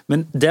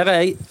 Men der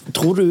er jeg,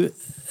 tror du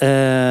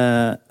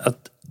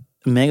at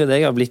meg og deg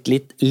har blitt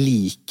litt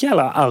like,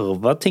 eller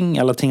arvet ting,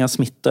 eller ting har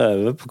smittet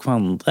over på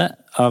hverandre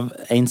av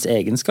ens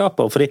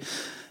egenskaper? Fordi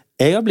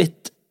jeg har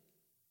blitt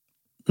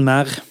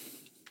mer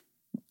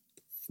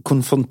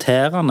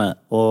konfronterende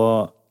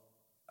og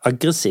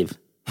aggressiv.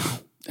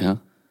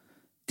 Ja.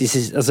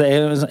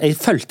 Jeg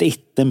følte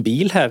etter en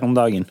bil her om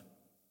dagen.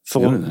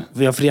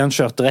 Fordi han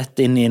kjørte rett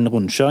inn i en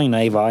rundkjøring når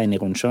jeg var inne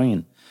i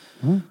rundkjøringen.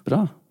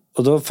 Bra.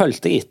 Og da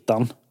følte jeg etter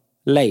han.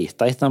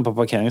 Lette etter han på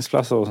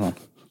parkeringsplasser og sånn.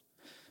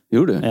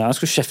 Gjorde du? Ja, jeg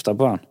skulle kjefte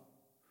på han.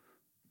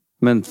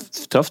 Men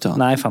traff du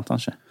han? Nei, jeg fant han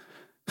ikke.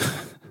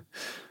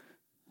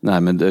 Nei,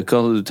 men hva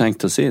hadde du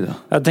tenkt å si da?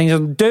 Jeg tenkte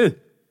sånn,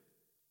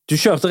 du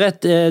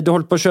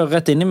holdt på å kjøre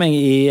rett inn i meg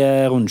i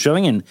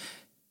rundkjøringen.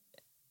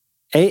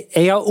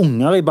 Jeg har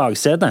unger i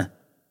baksetet.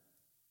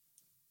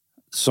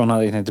 Sånn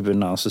hadde jeg tenkt å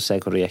begynne, og så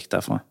se hvor det gikk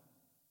derfra.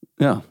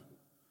 Ja.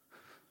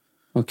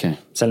 Ok.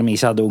 Selv om jeg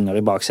ikke hadde unger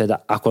i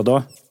baksetet akkurat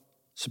da,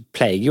 så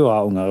pleier jeg jo å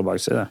ha unger i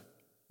baksetet.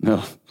 Ja.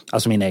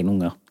 Altså mine egne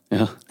unger.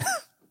 Ja.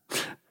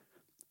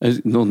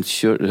 Noen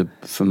kjørte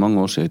for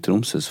mange år siden i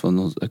Tromsø, så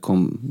jeg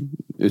kom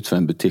ut fra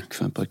en butikk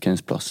for en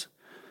parkeringsplass.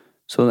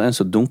 Så var det en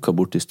som dunket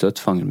bort i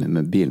støtfangeren min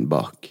med bilen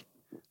bak.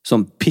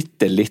 Sånn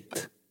pitte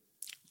litt.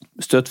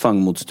 Støtfanger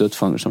mot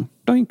støtfanger, sånn.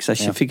 Doink, så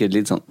jeg fikk et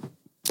litt sånn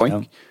boink.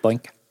 Ja,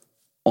 boink.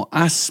 Og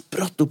jeg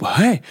spratt opp,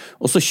 hei!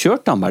 Og så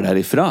kjørte han bare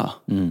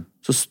derifra.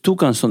 Så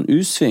tok han sånn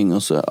usving,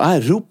 og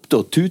jeg ropte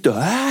og tutet,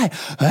 hei!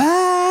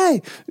 Hei!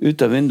 Ut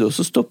av vinduet, og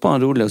så stoppet han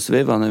rolig og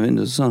svevet han i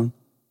vinduet, og så sa han,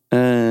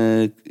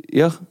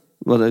 ja,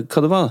 hva det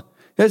var da?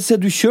 Jeg ser,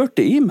 du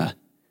kjørte i meg.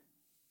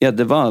 Ja,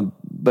 det var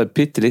bare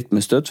pitte litt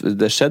med støt,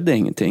 det skjedde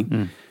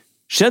ingenting.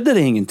 Skjedde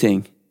det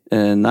ingenting?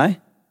 Nei.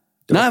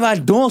 Nei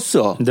vel, da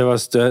så! Det var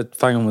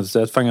støtfanger mot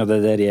støtfanger, det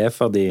er det de er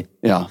for de...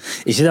 Ja.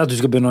 Ikke det at du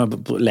skal begynne å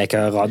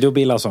leke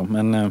radiobiler og sånn,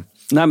 men...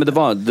 Nei, men det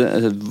var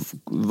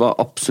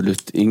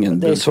absolutt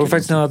ingen... Jeg så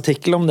faktisk en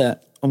artikkel om det,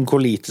 om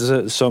hvor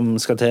lite som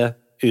skal til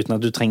uten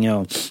at du trenger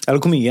å... Eller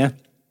hvor mye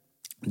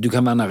du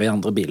kan være nær i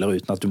andre biler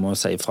uten at du må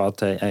si fra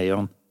til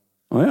eieren.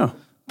 Åja.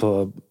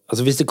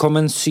 Altså, hvis det kommer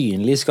en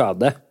synlig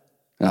skade,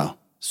 ja,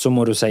 så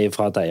må du si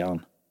fra til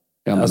eieren.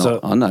 Ja, men altså,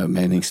 han er jo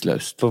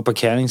meningsløst. På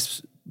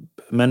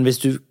Men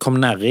hvis du kommer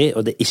nærmere,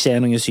 og det ikke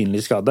er noen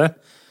synlig skade,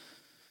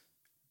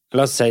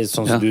 la oss si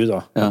sånn som du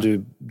da, at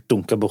du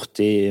dunker bort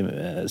i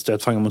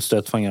støtfanger mot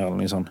støtfanger eller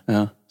noe sånt,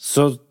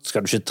 så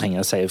skal du ikke trenge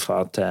å si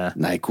fra til...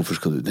 Nei, hvorfor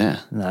skal du det?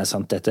 Nei,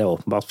 sant, dette er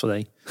åpenbart for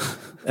deg.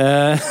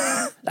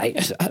 Nei,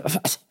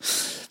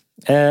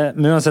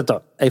 men uansett da,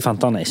 jeg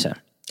fant han ikke.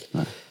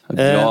 Nei,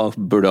 glad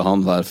burde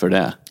han være for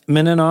det.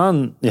 Men en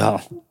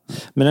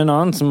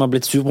annen som har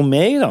blitt sur på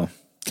meg da,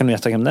 kan du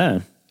gjette hvem det er?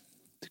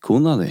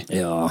 Kona di?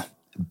 Ja,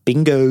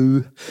 bingo!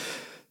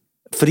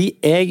 Fordi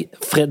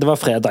det var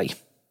fredag.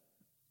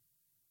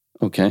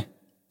 Ok.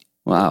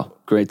 Wow,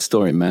 great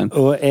story, man.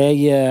 Og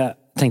jeg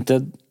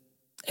tenkte,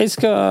 jeg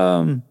skal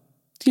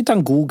ta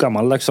en god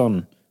gammeldags sånn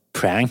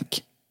prank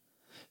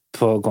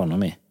på kona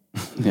mi.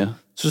 Ja.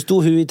 Så sto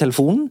hun i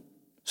telefonen,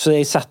 så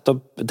jeg satte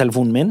opp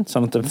telefonen min,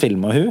 sånn at den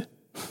filmet hun.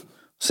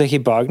 Så gikk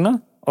jeg bak henne,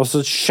 og så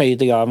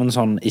skjøt jeg av en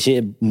sånn,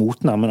 ikke mot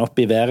henne, men opp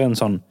i været, en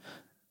sånn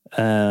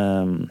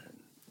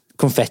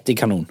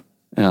konfettikanon.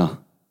 Ja.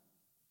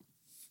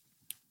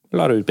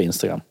 La det ut på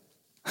Instagram.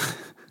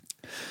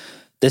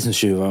 Det synes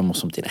ikke hun var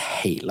morsomt i det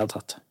hele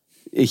tatt.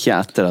 Ikke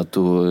etter at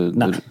hun...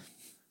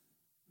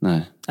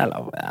 Nei. Eller,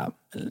 ja,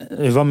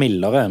 hun var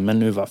mildere,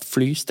 men hun var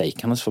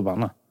flysteikende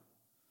forbannet.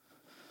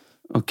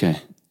 Ok.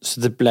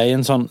 Så det ble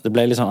litt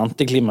sånn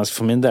antiklimask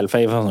for min del, for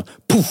jeg var sånn,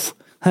 puff!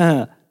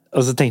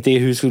 Og så tenkte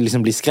jeg hun skulle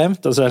liksom bli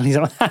skremt, og så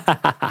liksom...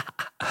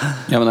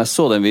 Ja, men jeg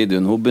så den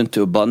videoen, hun begynte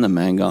jo å banne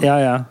med en gang.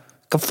 Ja.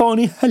 Hva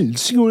faen i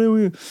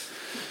helsike?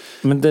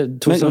 Men det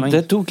tok så lenge.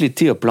 Det tok litt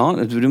tid å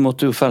plane. Du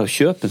måtte jo fære å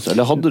kjøpe en sånn,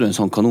 eller hadde du en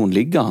sånn kanon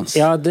liggende?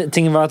 Ja,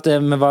 tingen var at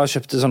vi var og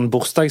kjøpte sånn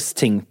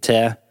bursdagsting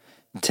til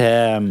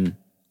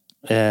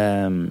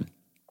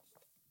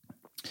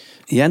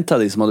jenta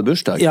di som hadde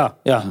bursdag? Ja.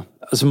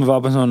 Så vi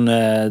var på en sånn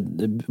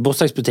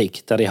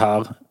bursdagsbutikk der de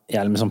har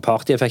med sånn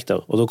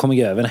partyeffekter, og da kom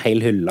jeg over en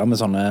hel hylle med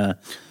sånne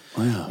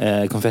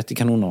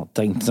konfettikanoner.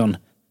 Tenkte sånn,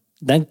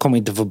 den kommer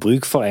jeg til å få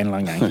bruk for en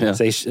eller annen gang.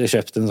 Så jeg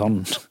kjøpte en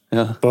sånn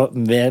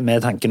med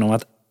tanken om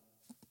at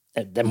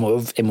jeg må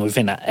jo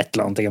finne et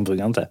eller annet jeg kan bruke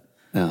den til.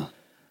 Ja,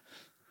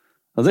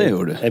 det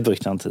gjorde du. Jeg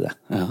brukte den til det.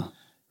 Ja.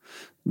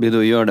 Blir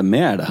du å gjøre det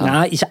mer, det her?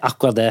 Nei, ikke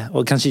akkurat det,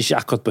 og kanskje ikke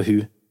akkurat på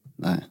hun.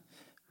 Nei.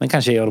 Men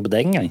kanskje jeg gjør det på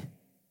deg en gang?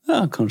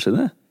 Ja, kanskje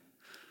det.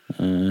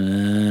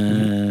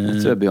 Jeg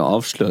tror jeg blir å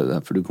avsløre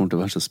det, for du kommer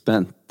til å være så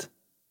spent.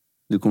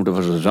 Du kommer til å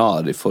være så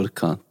rar i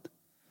forkant.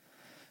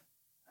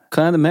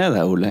 Hva er det med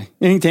deg, Ole?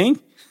 Ingenting?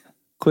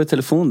 Hvor er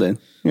telefonen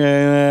din? Ja.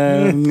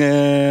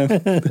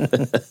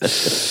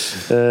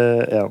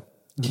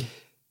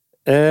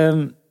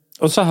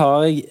 Og så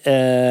har jeg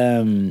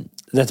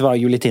dette var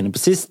jeg jo litt inne på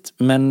sist,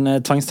 men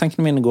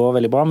tvangstankene mine går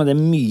veldig bra, men det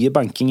er mye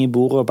banking i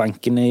bordet og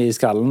banken i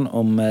skallen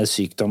om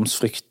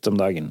sykdomsfrykt om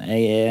dagen.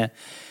 Jeg er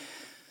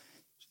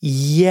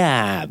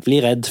jævlig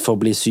redd for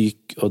å bli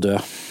syk og dø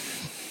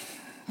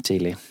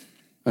tidlig.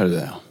 Er det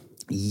det, ja?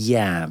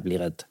 Jævlig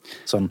redd.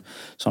 Sånn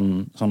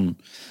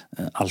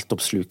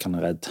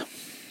altoppslukende redd.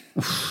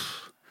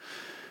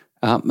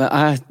 Ja, men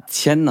jeg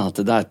kjenner at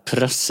det der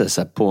presser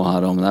seg på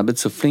her, men jeg er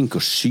blitt så flink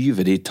å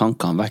skyve de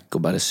tankene vekk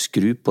og bare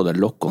skru på det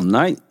lokket.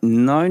 Nei.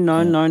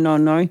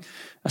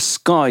 Jeg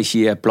skal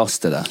ikke gi plass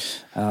til det.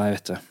 Ja, jeg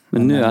vet det.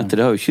 Men nå etter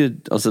det har jo ikke,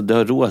 altså det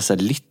har roet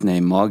seg litt ned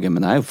i magen,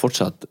 men jeg er jo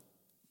fortsatt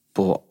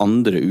på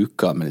andre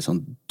uka med litt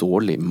sånn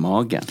dårlig i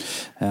magen.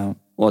 Ja.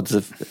 Og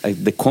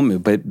det kommer jo,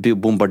 blir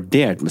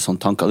bombardert med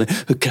sånne tanker.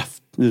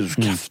 Kreft.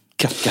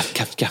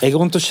 Jeg går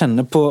rundt og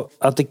kjenner på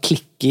at det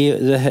klikker,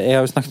 jeg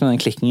har jo snakket om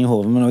den klikken i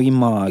hodet, men også i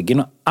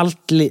magen, og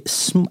alt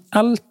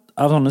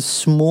av sånne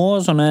små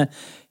sånne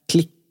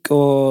klikk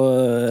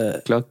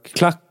og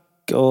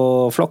klakk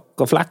og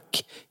flokk og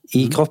flakk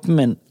i kroppen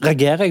min,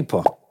 reagerer jeg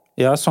på.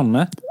 Ja,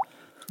 sånne.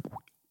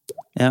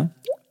 Ja.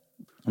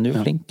 Du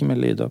er flink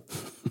med lyder.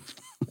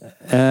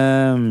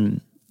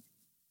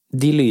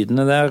 De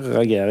lydene der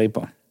reagerer jeg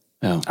på.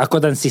 Ja.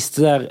 Akkurat den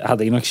siste der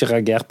hadde jeg nok ikke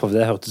reagert på, for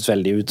det hørtes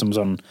veldig ut som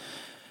sånn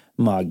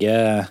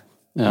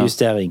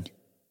magejustering.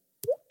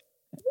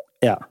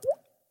 Ja.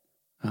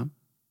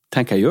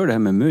 Tenk, jeg gjør det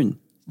med munnen.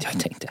 Ja,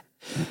 jeg tenkte.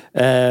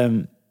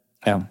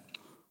 Ja.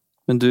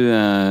 Men du,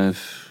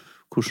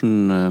 hvordan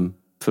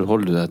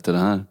forholder du deg til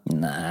det her?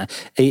 Nei,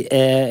 jeg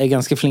er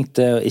ganske flink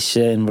til å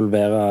ikke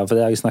involvere, for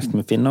det har jeg snakket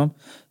med Finn om,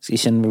 jeg skal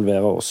ikke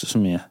involvere oss så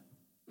mye.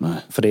 Nei.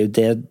 For det er jo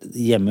det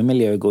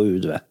hjemmemiljøet går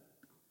ut ved.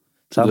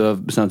 Så du har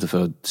bestemt deg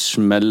for å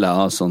smelle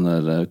av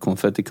sånne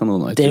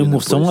konfettikanoner? Det er jo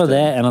morsommere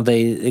det enn at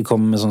jeg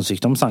kommer med sånn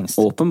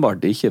sykdomsangst. Åpenbart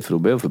ikke, for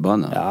hun ble jo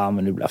forbannet. Ja,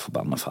 men du blir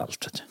forbannet for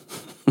alt, vet du.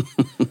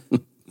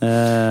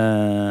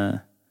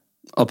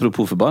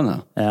 Apropos forbannet.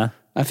 Ja.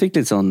 Jeg fikk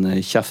litt sånn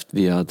kjeft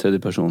via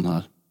tredje person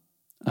her,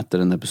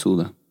 etter en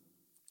episode.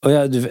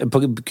 Ja,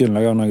 på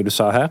grunnlag av noe du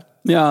sa her?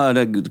 Ja,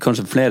 det er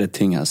kanskje flere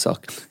ting jeg har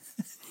sagt.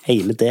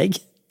 Hele deg?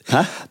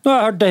 Hæ? Nå har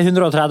jeg hørt det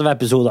 130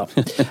 episoder.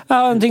 Jeg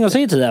har en ting å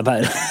si til deg,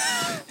 Per.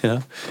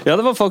 Ja,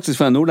 det var faktisk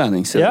fra en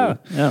nordlending. Ja.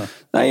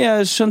 Nei,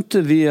 jeg skjønte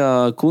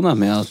via kona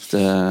mi at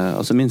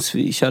altså min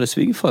kjære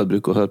svigerfar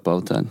bruker å høre på av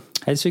og til.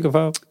 Hei,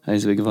 svigerfar.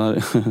 Hei, svigerfar.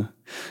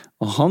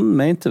 Og han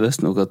mente visst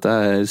nok at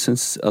jeg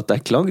synes at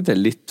jeg klagde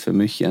litt for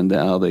mye enn det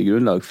jeg hadde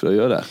grunnlag for å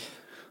gjøre.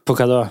 På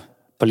hva da?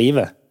 På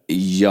livet?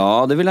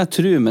 Ja, det vil jeg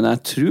tro, men jeg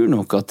tror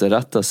nok at det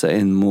rettet seg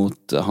inn mot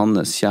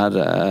hans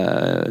kjære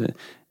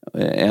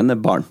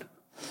enebarn.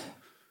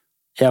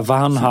 Ja, for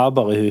han har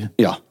bare hun.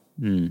 Ja.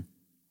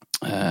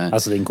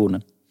 Altså din kone.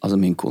 Altså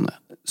min kone.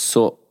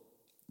 Så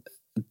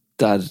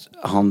der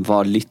han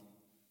var litt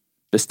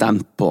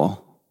bestemt på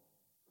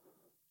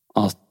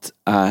at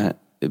jeg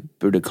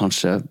burde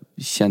kanskje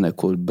kjenne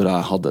hvor bra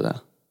jeg hadde det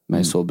med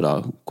en så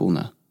bra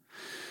kone.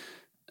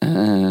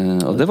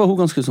 Og det var hun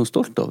ganske sånn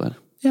stolt over.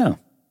 Ja.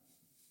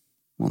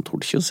 Man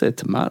torde ikke å si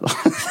til meg da.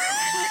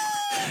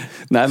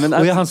 Nei, men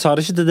han sa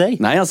det ikke til deg?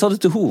 Nei, han sa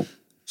det til hun.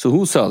 Så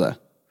hun sa det.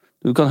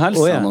 Du kan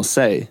helse han og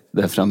si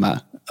det fra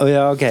meg.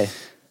 Ja, ok.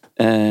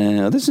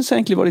 Og det synes jeg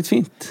egentlig var litt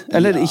fint.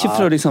 Eller ikke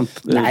for å liksom...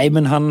 Nei,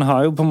 men han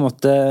har jo på en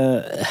måte...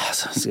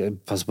 Skal jeg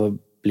passe på å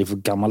bli for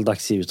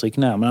gammeldags i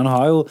uttrykkene her, men han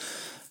har jo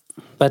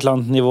på et eller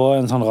annet nivå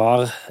en sånn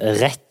rar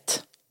rett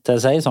til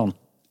å si sånn.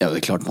 Ja,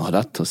 det klart man har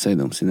rett til å si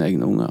det om sine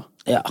egne unger.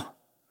 Ja.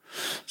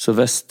 Så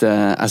hvis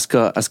jeg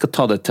skal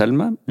ta det til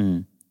meg,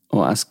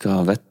 og jeg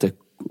skal vite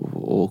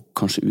og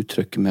kanskje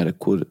uttrykke mer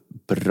hvor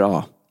bra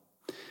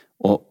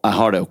og jeg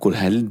har det, og hvor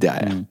heldig jeg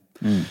er.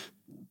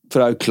 For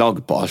jeg har jo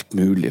klaget på alt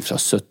mulig, fra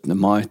 17.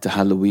 mai til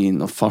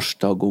Halloween, og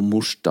farsdag, og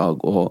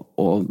morsdag, og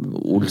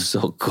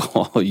olsok,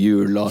 og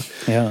jul,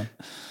 ja.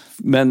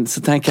 Men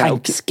så tenker jeg...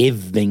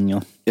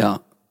 Thanksgiving, ja.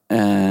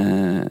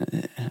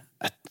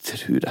 Jeg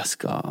tror jeg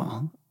skal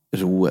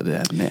roe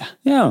det med.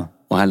 Ja.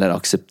 Og heller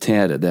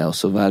akseptere det, og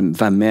så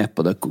være med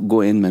på det, gå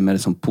inn med mer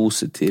sånn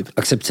positiv.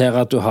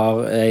 Akseptere at du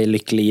har en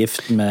lykkelig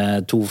gift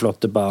med 2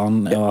 flotte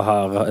barn, og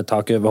har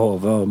tak over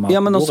hodet og mat.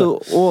 Ja, men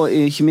også, og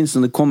ikke minst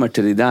når det kommer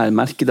til de der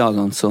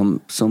merkedagene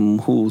som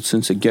hun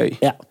synes er gøy.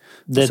 Ja,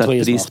 det tror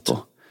jeg er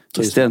smart.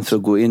 I stedet for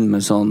å gå inn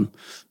med sånn,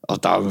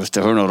 at hvis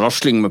jeg hører noe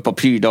rasling med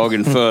papir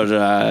dagen før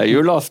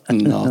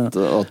julaften,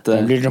 at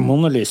det blir det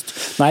monolyst.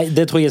 Nei,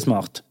 det tror jeg er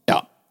smart.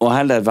 Ja. Og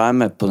heller være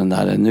med på den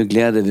der, nå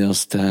gleder vi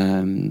oss til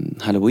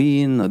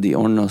Halloween, og de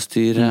ordner og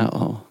styrer,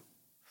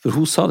 for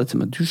hun sa det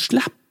til meg, du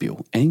slipper jo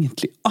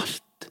egentlig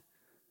alt.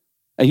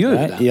 Jeg gjør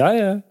jo det. Ja.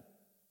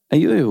 Jeg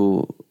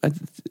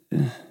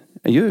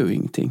gjør jo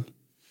ingenting.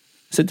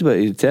 Jeg sitter bare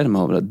og irriterer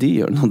meg over at de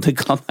gjør noe, det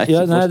kan jeg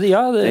ikke. Det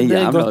er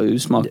jævla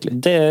usmakelig.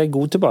 Det er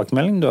god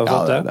tilbakemelding du har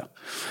fått det.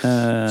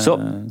 Så,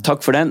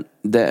 takk for den.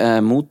 Det er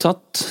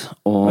mottatt.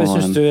 Og jeg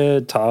synes du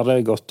tar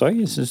det godt også.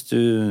 Jeg synes du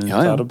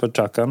tar det på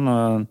tjakken,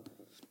 og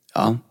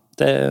ja.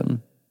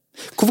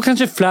 Hvorfor kan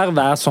ikke flere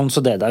være sånn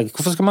som det der?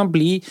 Hvorfor skal man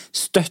bli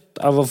støtt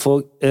av å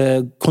få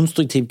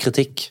konstruktiv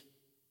kritikk?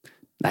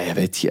 Nei, jeg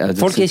vet ikke.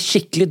 Folk er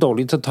skikkelig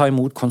dårlige til å ta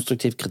imot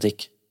konstruktiv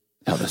kritikk.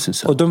 Ja, det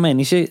synes jeg. Og da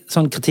mener jeg ikke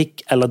sånn kritikk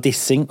eller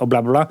dissing og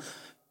bla bla bla.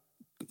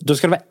 Da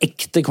skal det være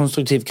ekte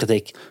konstruktiv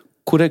kritikk.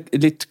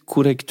 Litt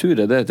korrektur,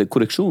 er det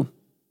korreksjon?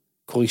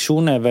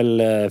 Korreksjon er vel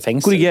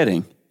fengsel.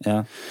 Korrigering.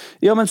 Ja,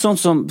 men sånn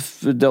som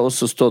det har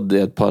også stått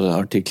i et par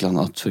artikler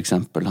at for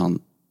eksempel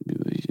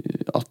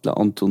Atle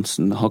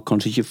Antonsen har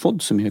kanskje ikke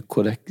fått så mye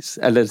korreks,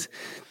 eller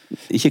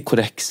ikke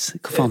korreks,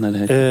 hva faen er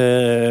det?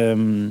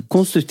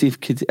 Konstruktiv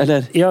kritikk,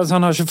 eller? Ja, så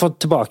han har ikke fått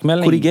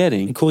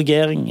tilbakemelding.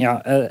 Korrigering, ja.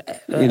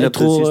 I løpet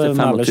av de siste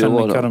 25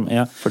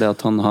 årene, fordi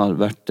at han har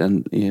vært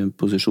i en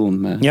posisjon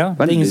med veldig mye makt. Ja,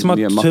 det er ingen som har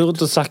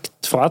turt å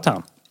sagt fra til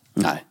han.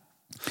 Nei.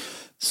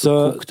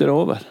 Så kokte det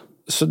over.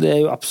 Så det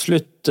er jo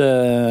absolutt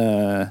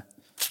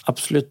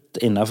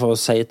innenfor å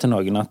si til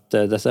noen at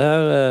dette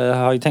her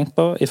har jeg tenkt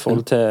på i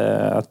forhold til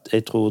at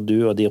jeg tror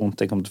du og de rundt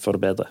deg kommer til å få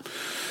det bedre.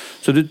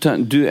 Så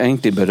du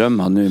egentlig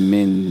berømmer nå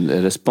min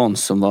respons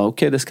som var,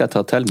 ok, det skal jeg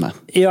ta til meg?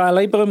 Ja,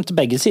 eller jeg berømte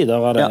begge sider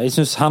av det. Ja. Jeg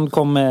synes han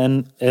kom med en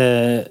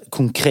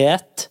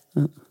konkret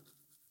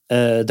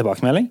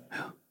tilbakemelding.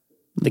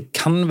 Det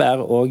kan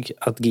være også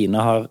at Gina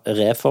har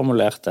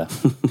reformulert det.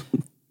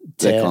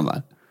 Det kan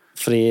være.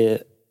 Fordi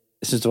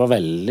jeg synes det var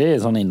veldig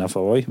sånn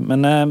innenfor også.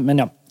 Men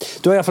ja,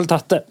 du har i hvert fall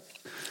tatt det.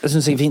 Det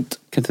synes jeg er fint.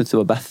 Hvem synes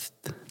du var best?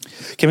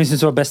 Hvem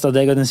synes du var best av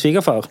deg og din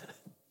svigerfar?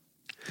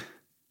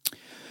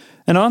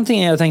 En annen ting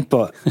jeg har tenkt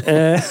på.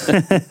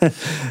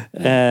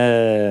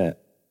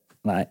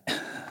 Nei,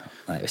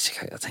 jeg vet ikke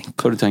hva jeg har tenkt på.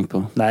 Hva har du tenkt på?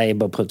 Nei, jeg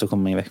bare prøvde å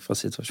komme meg vekk fra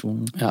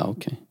situasjonen. Ja,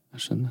 ok. Jeg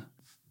skjønner.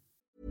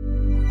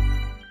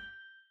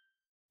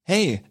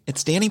 Hey,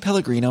 it's Danny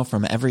Pellegrino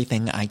from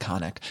Everything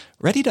Iconic.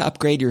 Ready to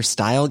upgrade your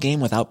style game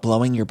without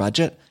blowing your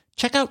budget?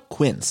 Check out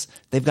Quince.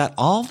 They've got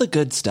all the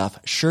good stuff,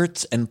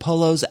 shirts and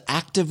polos,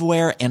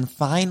 activewear, and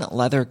fine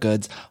leather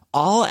goods,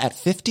 all at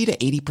 50 to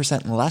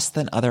 80% less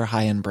than other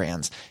high-end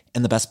brands.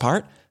 And the best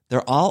part?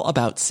 They're all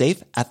about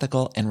safe,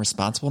 ethical, and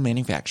responsible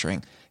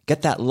manufacturing.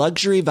 Get that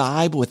luxury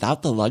vibe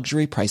without the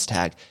luxury price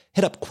tag.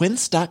 Hit up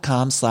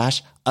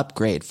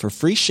quince.com/upgrade for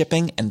free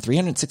shipping and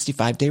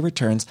 365-day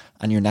returns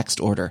on your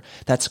next order.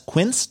 That's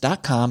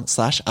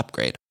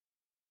quince.com/upgrade.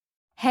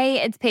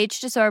 Hey, it's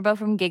Paige DeSorbo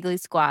from Giggly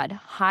Squad.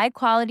 High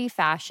quality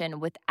fashion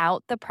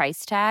without the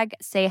price tag.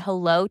 Say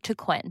hello to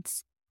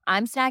Quince.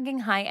 I'm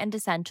snagging high-end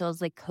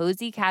essentials like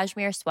cozy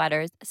cashmere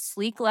sweaters,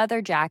 sleek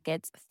leather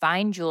jackets,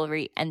 fine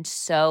jewelry, and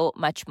so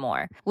much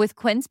more. With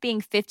Quince being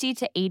 50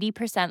 to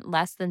 80%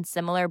 less than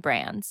similar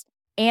brands.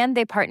 And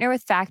they partner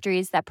with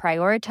factories that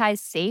prioritize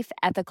safe,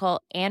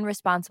 ethical, and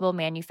responsible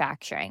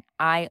manufacturing.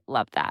 I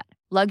love that.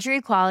 Luxury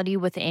quality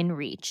within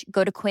reach.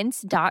 Go to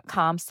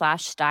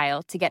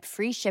quince.com/style to get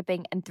free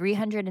shipping and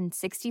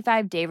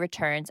 365-day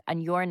returns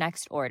on your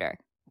next order.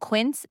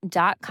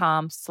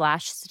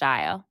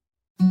 Quince.com/style.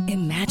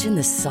 Imagine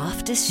the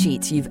softest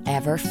sheets you've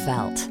ever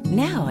felt.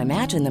 Now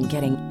imagine them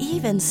getting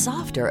even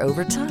softer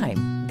over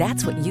time.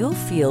 That's what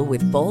you'll feel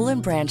with Boll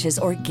 & Branch's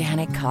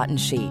organic cotton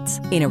sheets.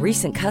 In a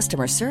recent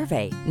customer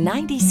survey,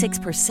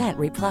 96%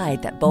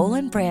 replied that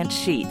Boll & Branch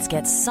sheets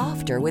get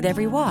softer with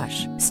every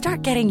wash.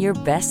 Start getting your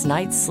best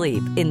night's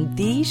sleep in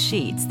these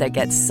sheets that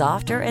get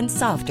softer and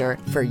softer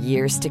for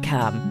years to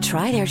come.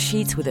 Try their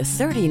sheets with a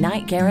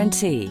 30-night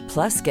guarantee.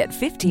 Plus, get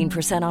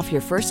 15% off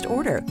your first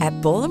order at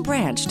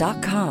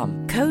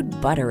bollandbranch.com. Code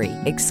BUTTERY.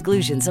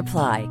 Exclusions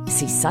apply.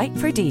 See site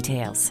for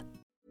details.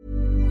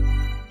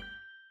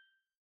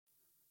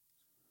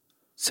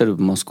 Ser du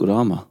på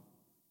Maskorama?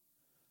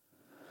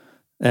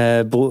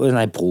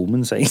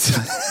 Broren, sa jeg.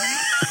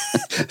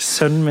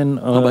 Sønnen min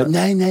og... Han bare,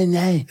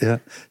 nei. Ja.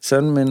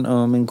 Sønnen min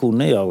og min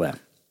kone gjør det.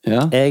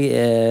 Ja. Jeg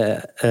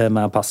er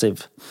mer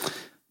passiv.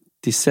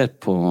 De ser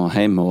på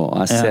hjemme, og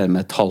jeg ser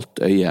med et halvt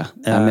øye.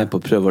 Jeg er med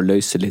på å prøve å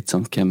løse litt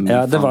sånn, hvem...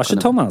 Ja, det var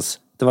ikke Thomas.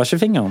 Det var ikke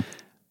fingeren.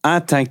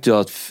 Jeg tenkte jo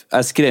at,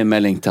 jeg skrev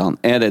melding til han,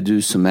 er det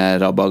du som er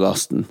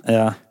rabagasten?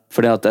 Ja.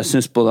 Fordi at jeg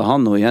synes både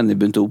han og Jenny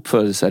begynte å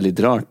oppføre seg litt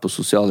rart på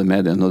sosiale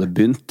medier når det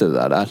begynte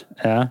det der.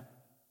 Ja.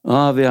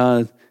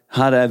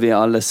 Her er vi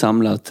alle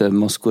samlet til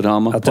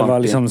Maskorama-party. At det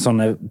var liksom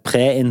sånne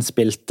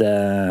preinnspilte...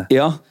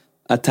 Ja,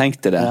 jeg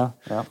tenkte det.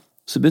 Ja.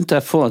 Så begynte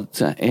jeg å få at,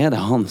 er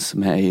det han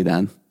som er i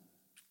den?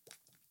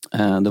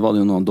 Det var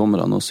det jo noen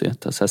dommerne også i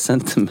etter, så jeg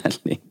sendte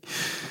melding.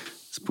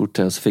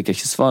 Spurte, og så fikk jeg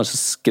ikke svar, så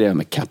skrev jeg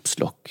med caps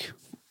lock.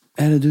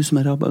 Er det du som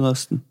er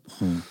rabagasten?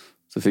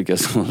 Så fikk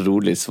jeg sånn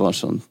rolig svar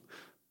sånn.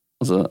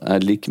 Altså, jeg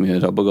er like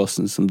mye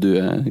rabagasten som du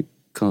er.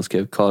 Kan ha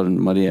skrevet Karen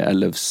Marie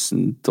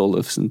Ellefsen,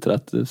 12-Efsen,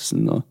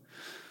 30-Efsen.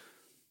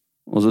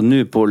 Og så nå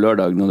på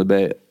lørdag, når det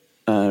ble,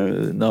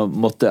 da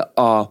måtte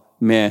A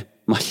med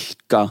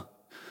Malka,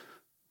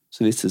 så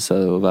viste det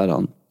seg å være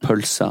han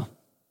Pølsa.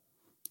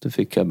 Så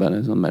fikk jeg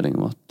bare en sånn melding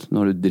om at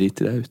når du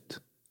driter deg ut,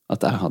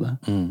 at jeg hadde.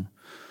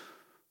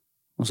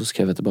 Og så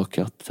skrev jeg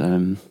tilbake at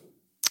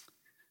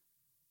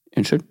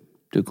unnskyld,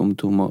 du kom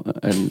til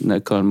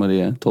Karen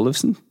Marie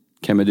Tollefsen.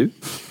 Hvem er du?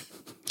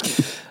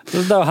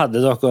 Da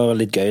hadde dere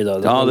litt gøy da.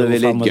 Ja, det var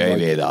litt gøy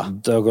vi da.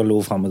 Dere lo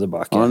frem og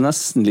tilbake. Han er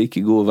nesten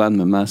like god venn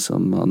med meg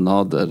som han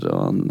Nader og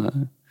han...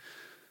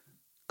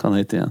 Hva han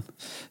heter igjen?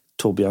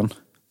 Torbjørn.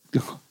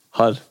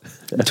 Harr.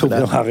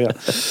 Torbjørn Harr,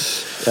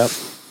 ja.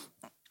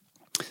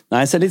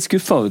 Nei, så er jeg litt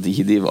skuffet av at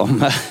ikke de var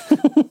med.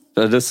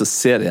 For det så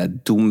ser jeg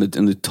dumme ut,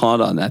 når du tar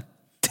av den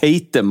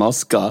teite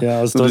maska,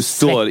 når du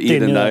står i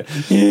den der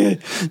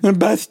den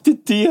beste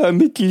tida i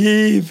mitt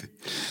liv.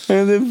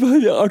 Det var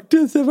det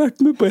artigste jeg har vært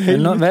med på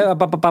hele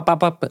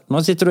Nå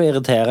sitter du og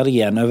irriterer deg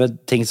igjen over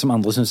ting som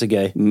andre synes er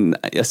gøy.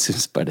 Nei, jeg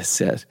synes bare det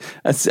ser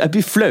jeg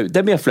blir flau,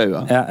 det blir jeg flau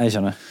av. Ja, jeg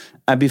skjønner.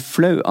 Jeg blir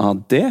flau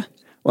av det,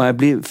 og jeg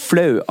blir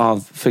flau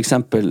av for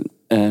eksempel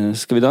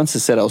Skal vi danse,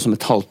 ser jeg også med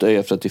et halvt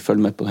øye for at de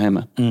følger med på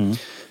hjemme.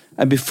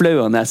 Jeg blir flau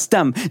av når jeg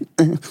stemmer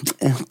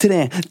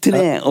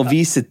 3 og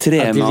viser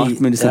 3 med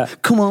alt mulig sånn.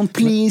 Come on,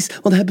 please!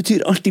 Og det her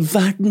betyr alt i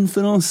verden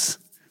for oss.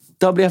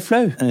 Da blir jeg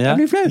flau. Jeg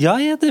blir flau. Ja,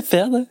 det er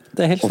fair det.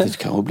 Det er helt fair. Og vet du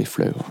hva, jeg blir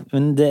flau.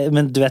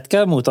 Men du vet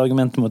hva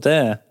motargumentet mot det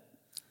er?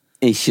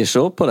 Ikke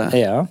se på det.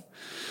 Ja.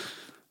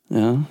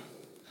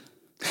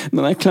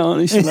 Men jeg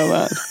klarer ikke å la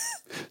være.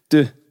 Du,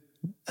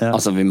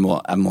 altså jeg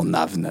må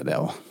nevne det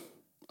også.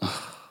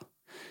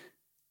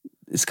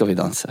 Skal vi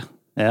danse?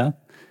 Ja.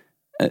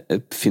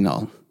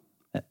 Finalen.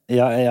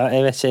 Ja,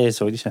 jeg vet ikke, jeg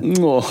så det ikke.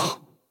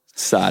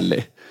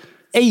 Særlig.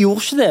 Jeg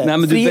gjorde ikke det, nei,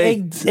 fordi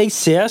jeg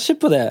ser ikke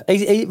på det.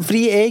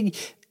 Fordi jeg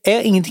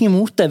har ingenting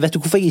imot det. Vet du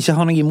hvorfor jeg ikke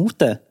har noe imot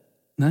det?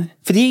 Nei.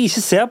 Fordi jeg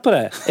ikke ser på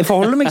det. Jeg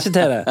forholder meg ikke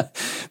til det.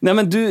 Nei,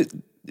 men du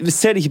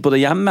ser ikke på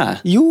det hjemme.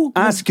 Jo,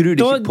 jeg skrur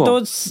det ikke på. Da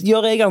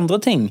gjør jeg andre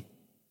ting.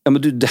 Ja,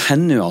 men det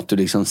hender jo at du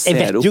liksom ser opp.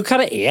 Jeg vet jo hva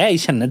det er.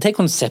 Jeg kjenner til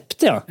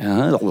konseptet, ja.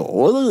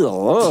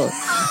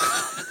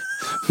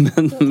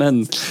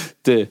 Men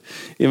du,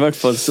 i hvert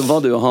fall så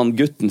var det jo han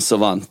gutten som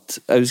vant.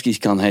 Jeg husker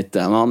ikke hva han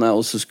heter, men han er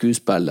også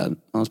skuespiller.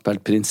 Han har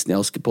spilt Prinsen i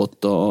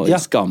Askepott og i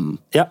Skam.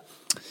 Ja.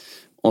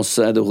 Og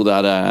så er det hun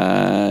der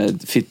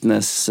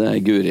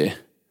fitness-Guri.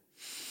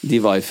 De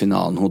var i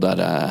finalen. Hun der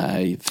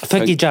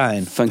Funky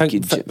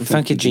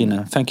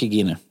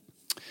Gina.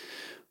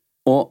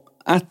 Og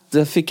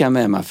det fikk jeg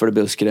med meg, for det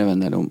ble jo skrevet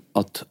en del om,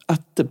 at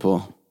etterpå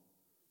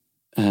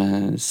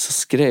så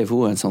skrev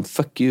hun en sånn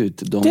fuck you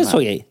til dommer. Det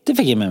så jeg. Det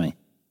fikk jeg med meg.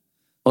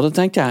 Og da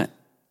tenkte jeg,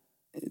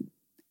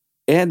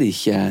 er det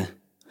ikke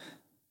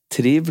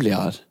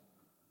triveligere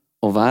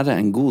å være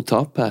en god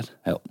taper?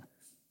 Jo.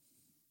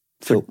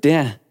 For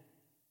det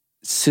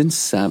synes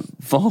jeg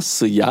var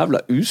så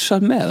jævla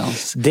usjarmerende.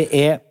 Det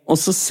er... Og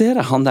så ser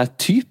jeg han der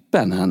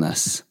typen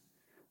hennes,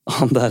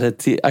 han der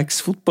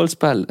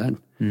eks-fotballspilleren.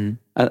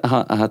 Jeg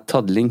har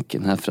tatt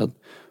linken her fra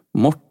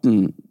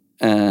Morten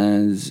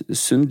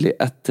Sundli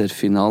etter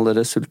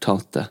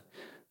finaleresultatet.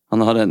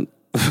 Han har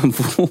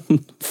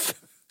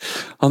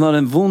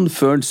en vond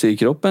følelse i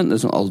kroppen. Det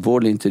er sånn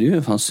alvorlig intervju,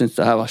 for han synes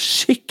det her var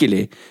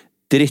skikkelig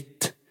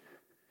dritt.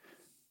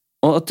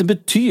 Og at det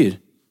betyr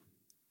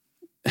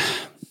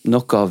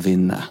noe å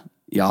vinne.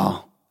 Ja,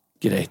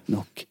 greit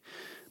nok.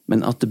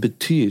 Men at det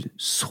betyr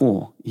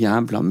så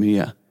jævla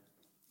mye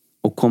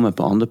å komme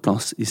på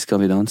andreplass i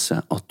Skal vi danse,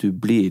 at du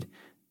blir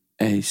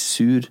ei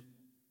sur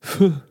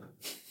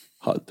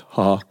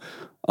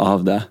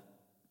av det.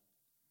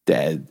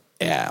 Det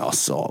er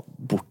altså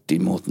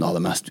bortimot noe av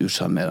det mest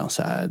usjarmerende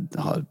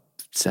jeg har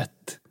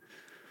sett.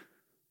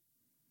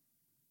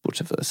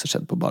 Bortsett fra det som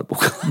skjedde på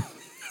barboka.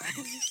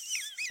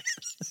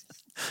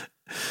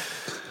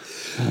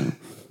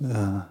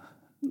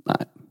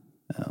 Nei.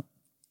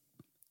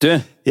 Du,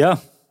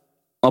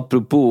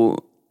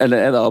 apropos, eller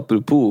er det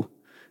apropos,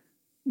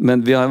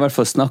 men vi har i hvert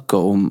fall snakket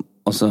om,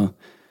 altså,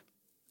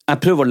 jeg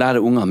prøver å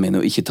lære ungene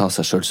mine å ikke ta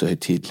seg selv så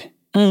høytidlig.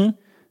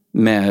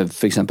 med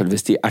for eksempel,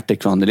 hvis de erter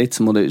hverandre litt,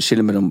 så må du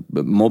skille mellom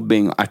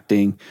mobbing og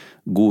erting,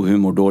 god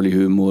humor, dårlig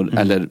humor,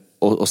 eller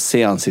å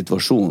se en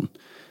situasjon.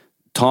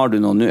 Tar du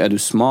noe nå, du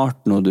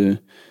smart når du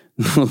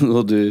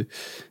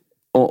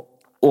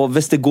og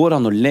hvis det går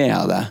an å le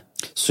av det,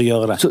 så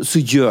gjør det. Så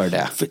gjør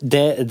det.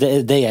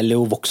 Det gjelder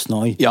jo voksne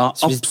også. Ja,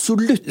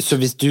 absolutt. Så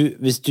hvis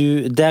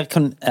du der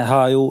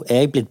har jo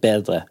jeg blitt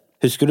bedre.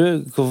 Husker du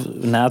hvor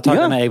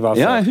nærtagende jeg var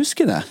før? Ja, jeg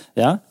husker det.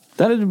 Ja.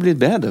 Der du blitt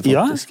bedre,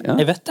 faktisk. Ja,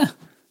 jeg vet det.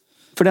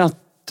 Fordi at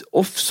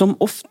som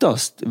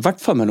oftest, I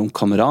hvert fall mellom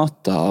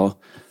kamerater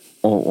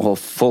og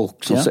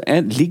folk, så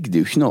ligger det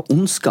jo ikke noe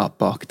ondskap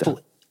bak det.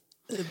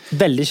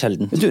 Veldig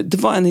sjelden. Det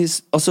var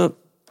altså,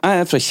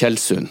 jeg fra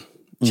Tjeldsund.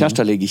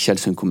 Kjærestad ligger I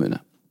Tjeldsund kommune.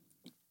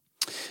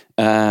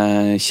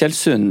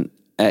 Tjeldsund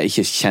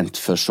ikke kjent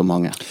for så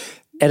mange.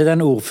 Det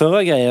den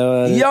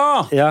ordførergreia?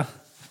 Ja!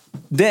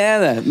 Det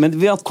det, men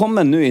vi har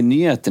kommet nå I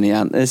nyhetene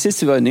igjen.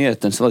 Sist vi var I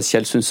nyhetene, så var det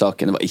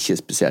Tjeldsund-saken. Det var ikke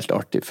spesielt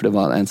artig, for det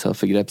var en som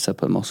forgrep seg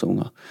på en masse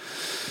unger.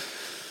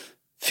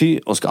 Fy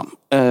og skam.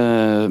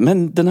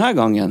 Men denne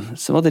gangen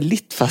så var det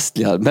litt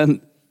festligere, men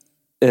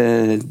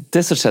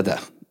det som skjedde,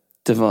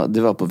 det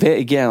var på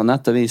VG og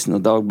Nettavisen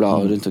og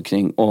Dagbladet rundt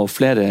omkring, og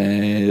flere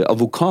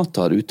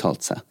advokater har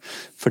uttalt seg.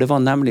 For det var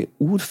nemlig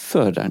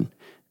ordføreren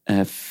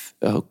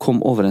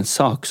kom over en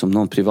sak som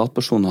noen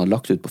privatpersoner har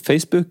lagt ut på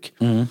Facebook,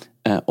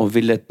 og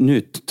ville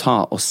nå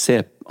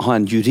ha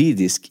en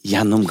juridisk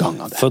gjennomgang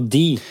av det.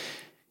 Fordi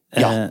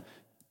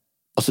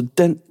altså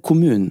den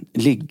kommunen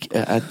ligger,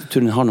 jeg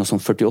tror den har noe sånn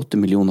 48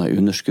 millioner I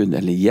underskudd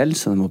eller gjeld,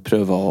 så de må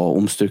prøve å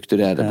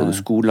omstrukturere både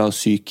skoler og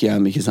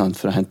sykehjem, ikke sant,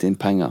 for å hente inn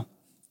penger.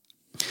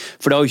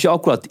 For det har jo ikke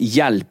akkurat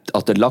hjelpt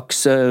at det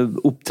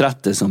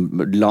lakseoppdrettet som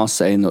la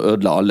seg inn og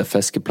ødela alle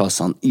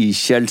fiskeplassene I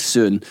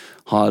Tjeldsund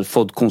har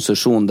fått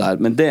konsesjon der,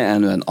 men det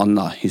nå en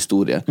annen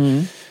historie.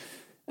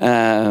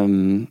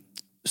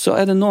 Så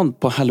det noen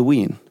på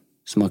Halloween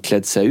som har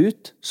kledd seg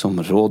ut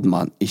som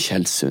rådmann I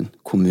Tjeldsund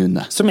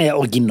kommune. Som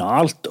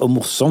originalt og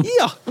morsomt.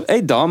 Ja,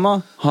 en dame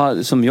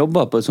som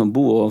jobber på et sånt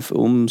bo- og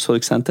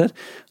omsorgssenter,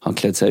 har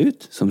kledd seg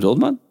ut som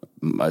rådmann,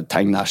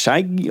 tegnet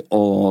skjegg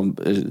og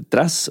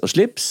dress og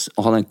slips,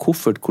 og hadde en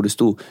koffert hvor det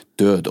sto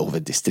død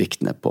over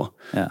distriktene på.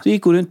 Så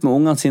gikk hun rundt med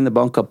ungene sine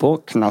banker på,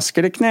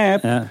 knasker det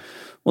knep,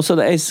 og så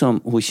det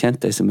hun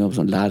kjente ei som jobber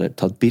som lærer,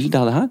 tatt bilde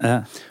av det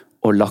her,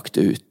 og lagt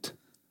ut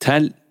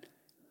til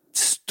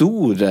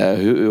store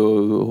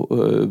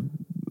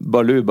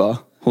baluba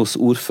hos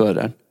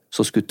ordføreren,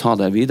 som skulle ta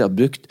det videre,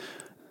 brukt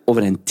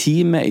over en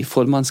time I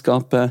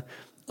formannskapet,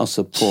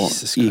 altså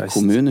I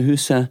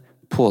kommunehuset,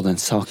 på den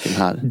saken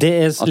her. At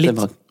det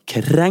var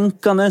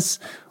krenkende,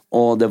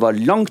 og det var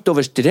langt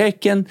over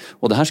streken,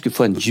 og det her skulle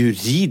få en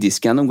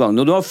juridisk gjennomgang.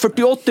 Når du har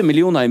 48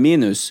 millioner I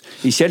minus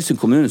I Tjeldsund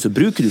kommune, så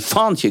bruker du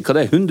faen ikke hva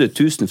det 100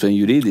 000 for en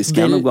juridisk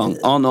gjennomgang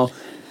av noe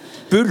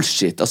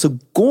bullshit. Altså,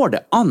 går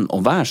det an å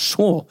være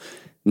så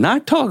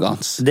nærtagende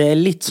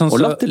og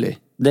latterlig?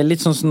 Det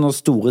litt sånn som når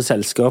store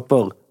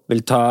selskaper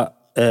vil ta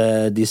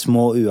de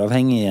små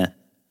uavhengige,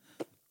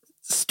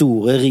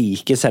 store,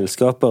 rike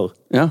selskaper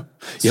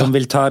som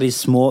vil ta de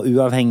små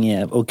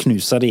uavhengige og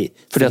knuse de.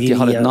 Fordi at de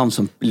har et navn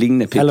som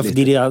ligner pitt litt. Eller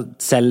fordi de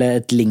selger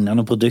et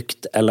lignende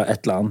produkt eller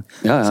et eller annet.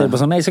 Så det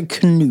bare sånn, jeg skal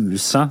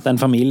knuse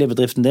den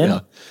familiebedriften din.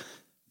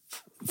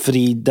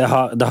 Fordi det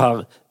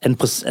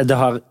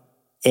har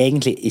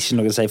egentlig ikke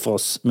noe å si for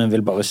oss, men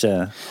vil bare ikke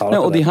ha det.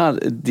 Og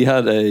de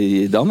her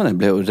damene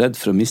ble jo redd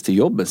for å miste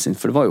jobben sin,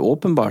 for det var jo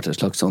åpenbart et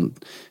slags sånn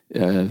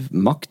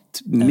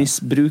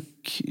maktmisbruk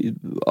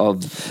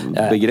av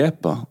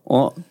begreper.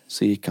 Og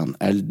så gikk han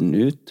Elden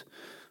ut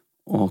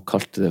og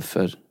kalte det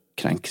for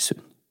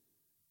Krenkesund.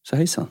 Så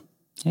hei sann.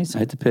 Jeg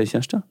heter Per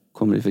Kjærstad.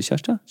 Kommer du fra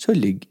Kjærstad? Så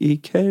ligger I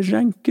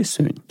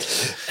Krenkesund.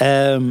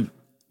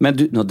 Men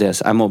du,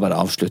 jeg må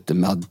bare avslutte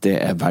med at det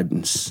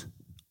verdens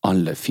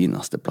aller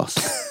fineste plass.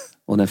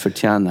 Og den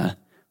fortjener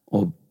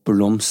å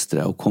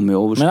blomstre og komme I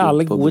overskudd. Men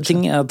alle gode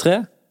ting 3.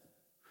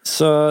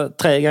 Så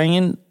 3.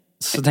 gangen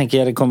så tenker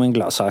jeg det kommer en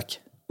gladsak.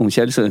 Om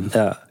Tjeldsund?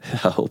 Ja.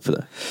 Jeg håper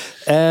det.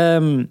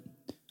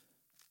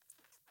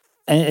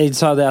 Jeg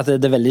sa det at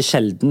det veldig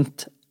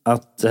sjeldent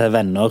at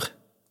venner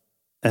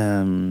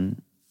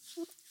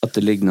at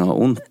det ligger noe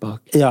ondt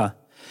bak. Ja,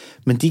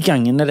 men de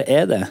gangene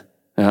det det,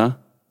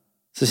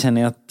 så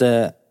kjenner jeg at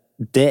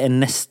det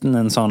nesten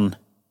en sånn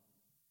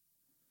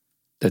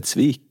det et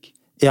svik?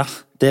 Ja,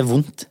 det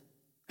vondt.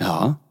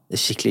 Ja. Det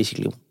skikkelig,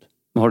 skikkelig vondt.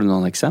 Men har du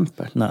noen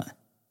eksempel? Nei.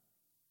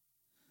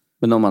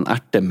 Men når man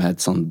erter med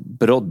et sånn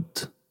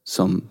brodd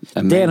som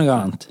det noe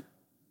annet.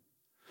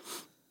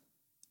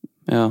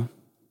 Ja.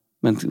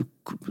 Men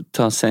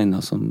ta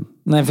senere som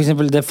Nei, for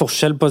eksempel, det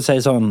forskjell på å si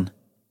sånn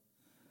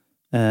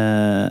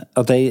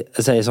at jeg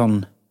sier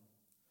sånn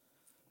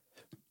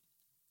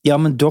ja,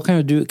 men da kan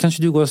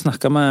ikke du gå og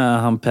snakke med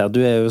han Per, du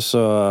jo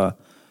så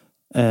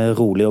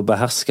rolig og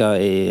beherska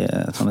I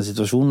sånne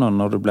situasjoner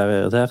når du blir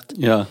irritert.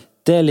 Ja.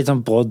 Det litt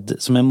sånn brodd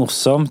som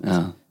morsomt.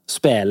 Ja.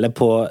 Spiller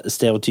på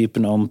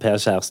stereotypen om Per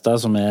Kjærstad,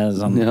 som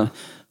sånn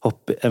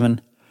hopp... Men,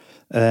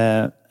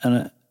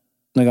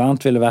 noe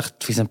annet ville vært,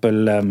 for eksempel...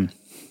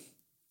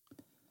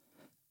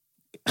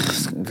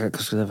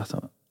 Hva skulle det vært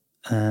da?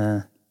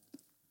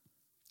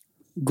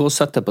 Gå og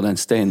sett deg på den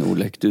steinen,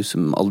 Olek, du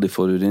som aldri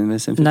får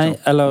urinveisinfeksjon. Nei,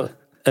 eller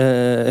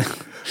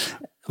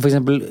for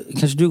eksempel,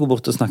 kanskje du går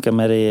bort og snakker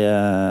med de,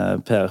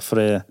 Per, for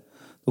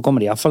da kommer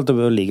de i hvert fall til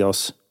å like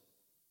oss.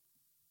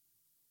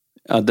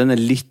 Ja, den er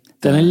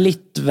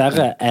litt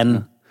verre enn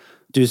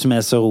du som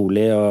er så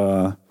rolig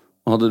og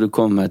hadde du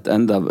kommet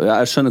enda... Ja,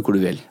 jeg skjønner hvor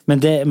du vil. Men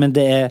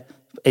det er...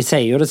 Jeg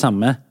sier jo det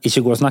samme. Ikke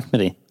gå og snakk med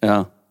de.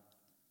 Ja.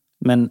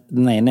 Men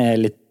den ene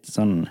er litt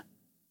sånn...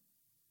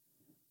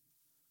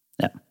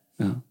 Ja.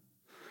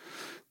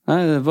 Nei,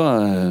 det var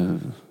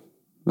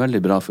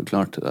veldig bra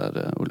forklart det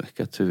der, Olek.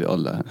 Jeg tror vi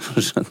alle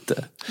skjønte.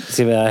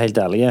 Skal vi være helt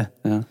ærlige?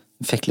 Ja.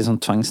 Jeg fikk litt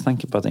sånn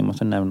tvangstanke på at jeg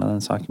måtte nevne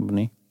den saken på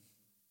ny.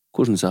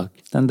 Hvordan sak?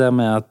 Den der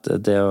med at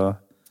det å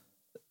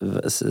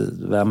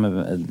være med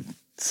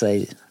seg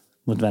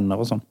mot venner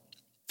og sånn.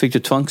 Fikk du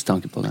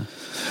tvangstanke på det?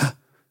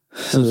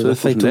 Så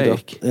fikk det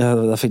opp. Ja,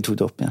 da fikk jeg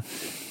det opp igjen.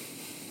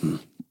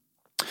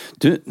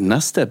 Du,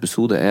 neste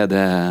episode er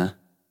det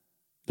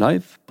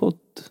livepod?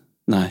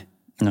 Nei.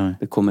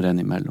 Det kommer en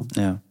imellom.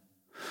 Ja.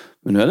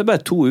 Men nå er det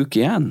bare 2 uker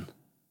igjen.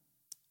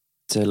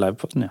 Til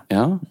livepodden, ja.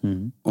 Ja,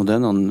 og det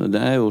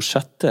er jo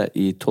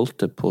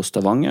 6.12. på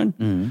Stavangeren.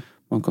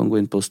 Man kan gå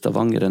inn på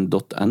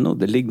stavangeren.no.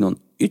 Det ligger noen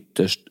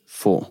ytterst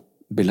få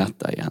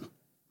billetter igjen.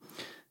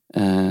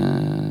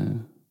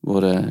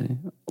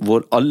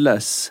 Vår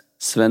alles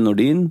Sven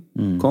Nordin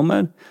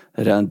kommer. Så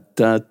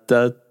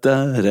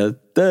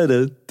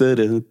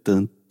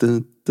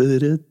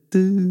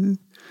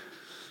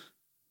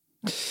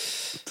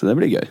det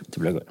blir gøy. Det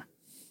blir gøy.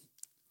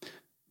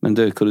 Men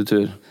du, hva du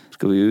tror?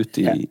 Skal vi ut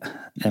i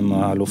jeg må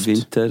ha luft.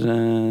 Vinter...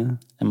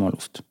 Jeg må ha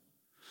luft.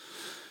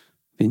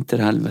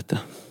 Vinterhelvete.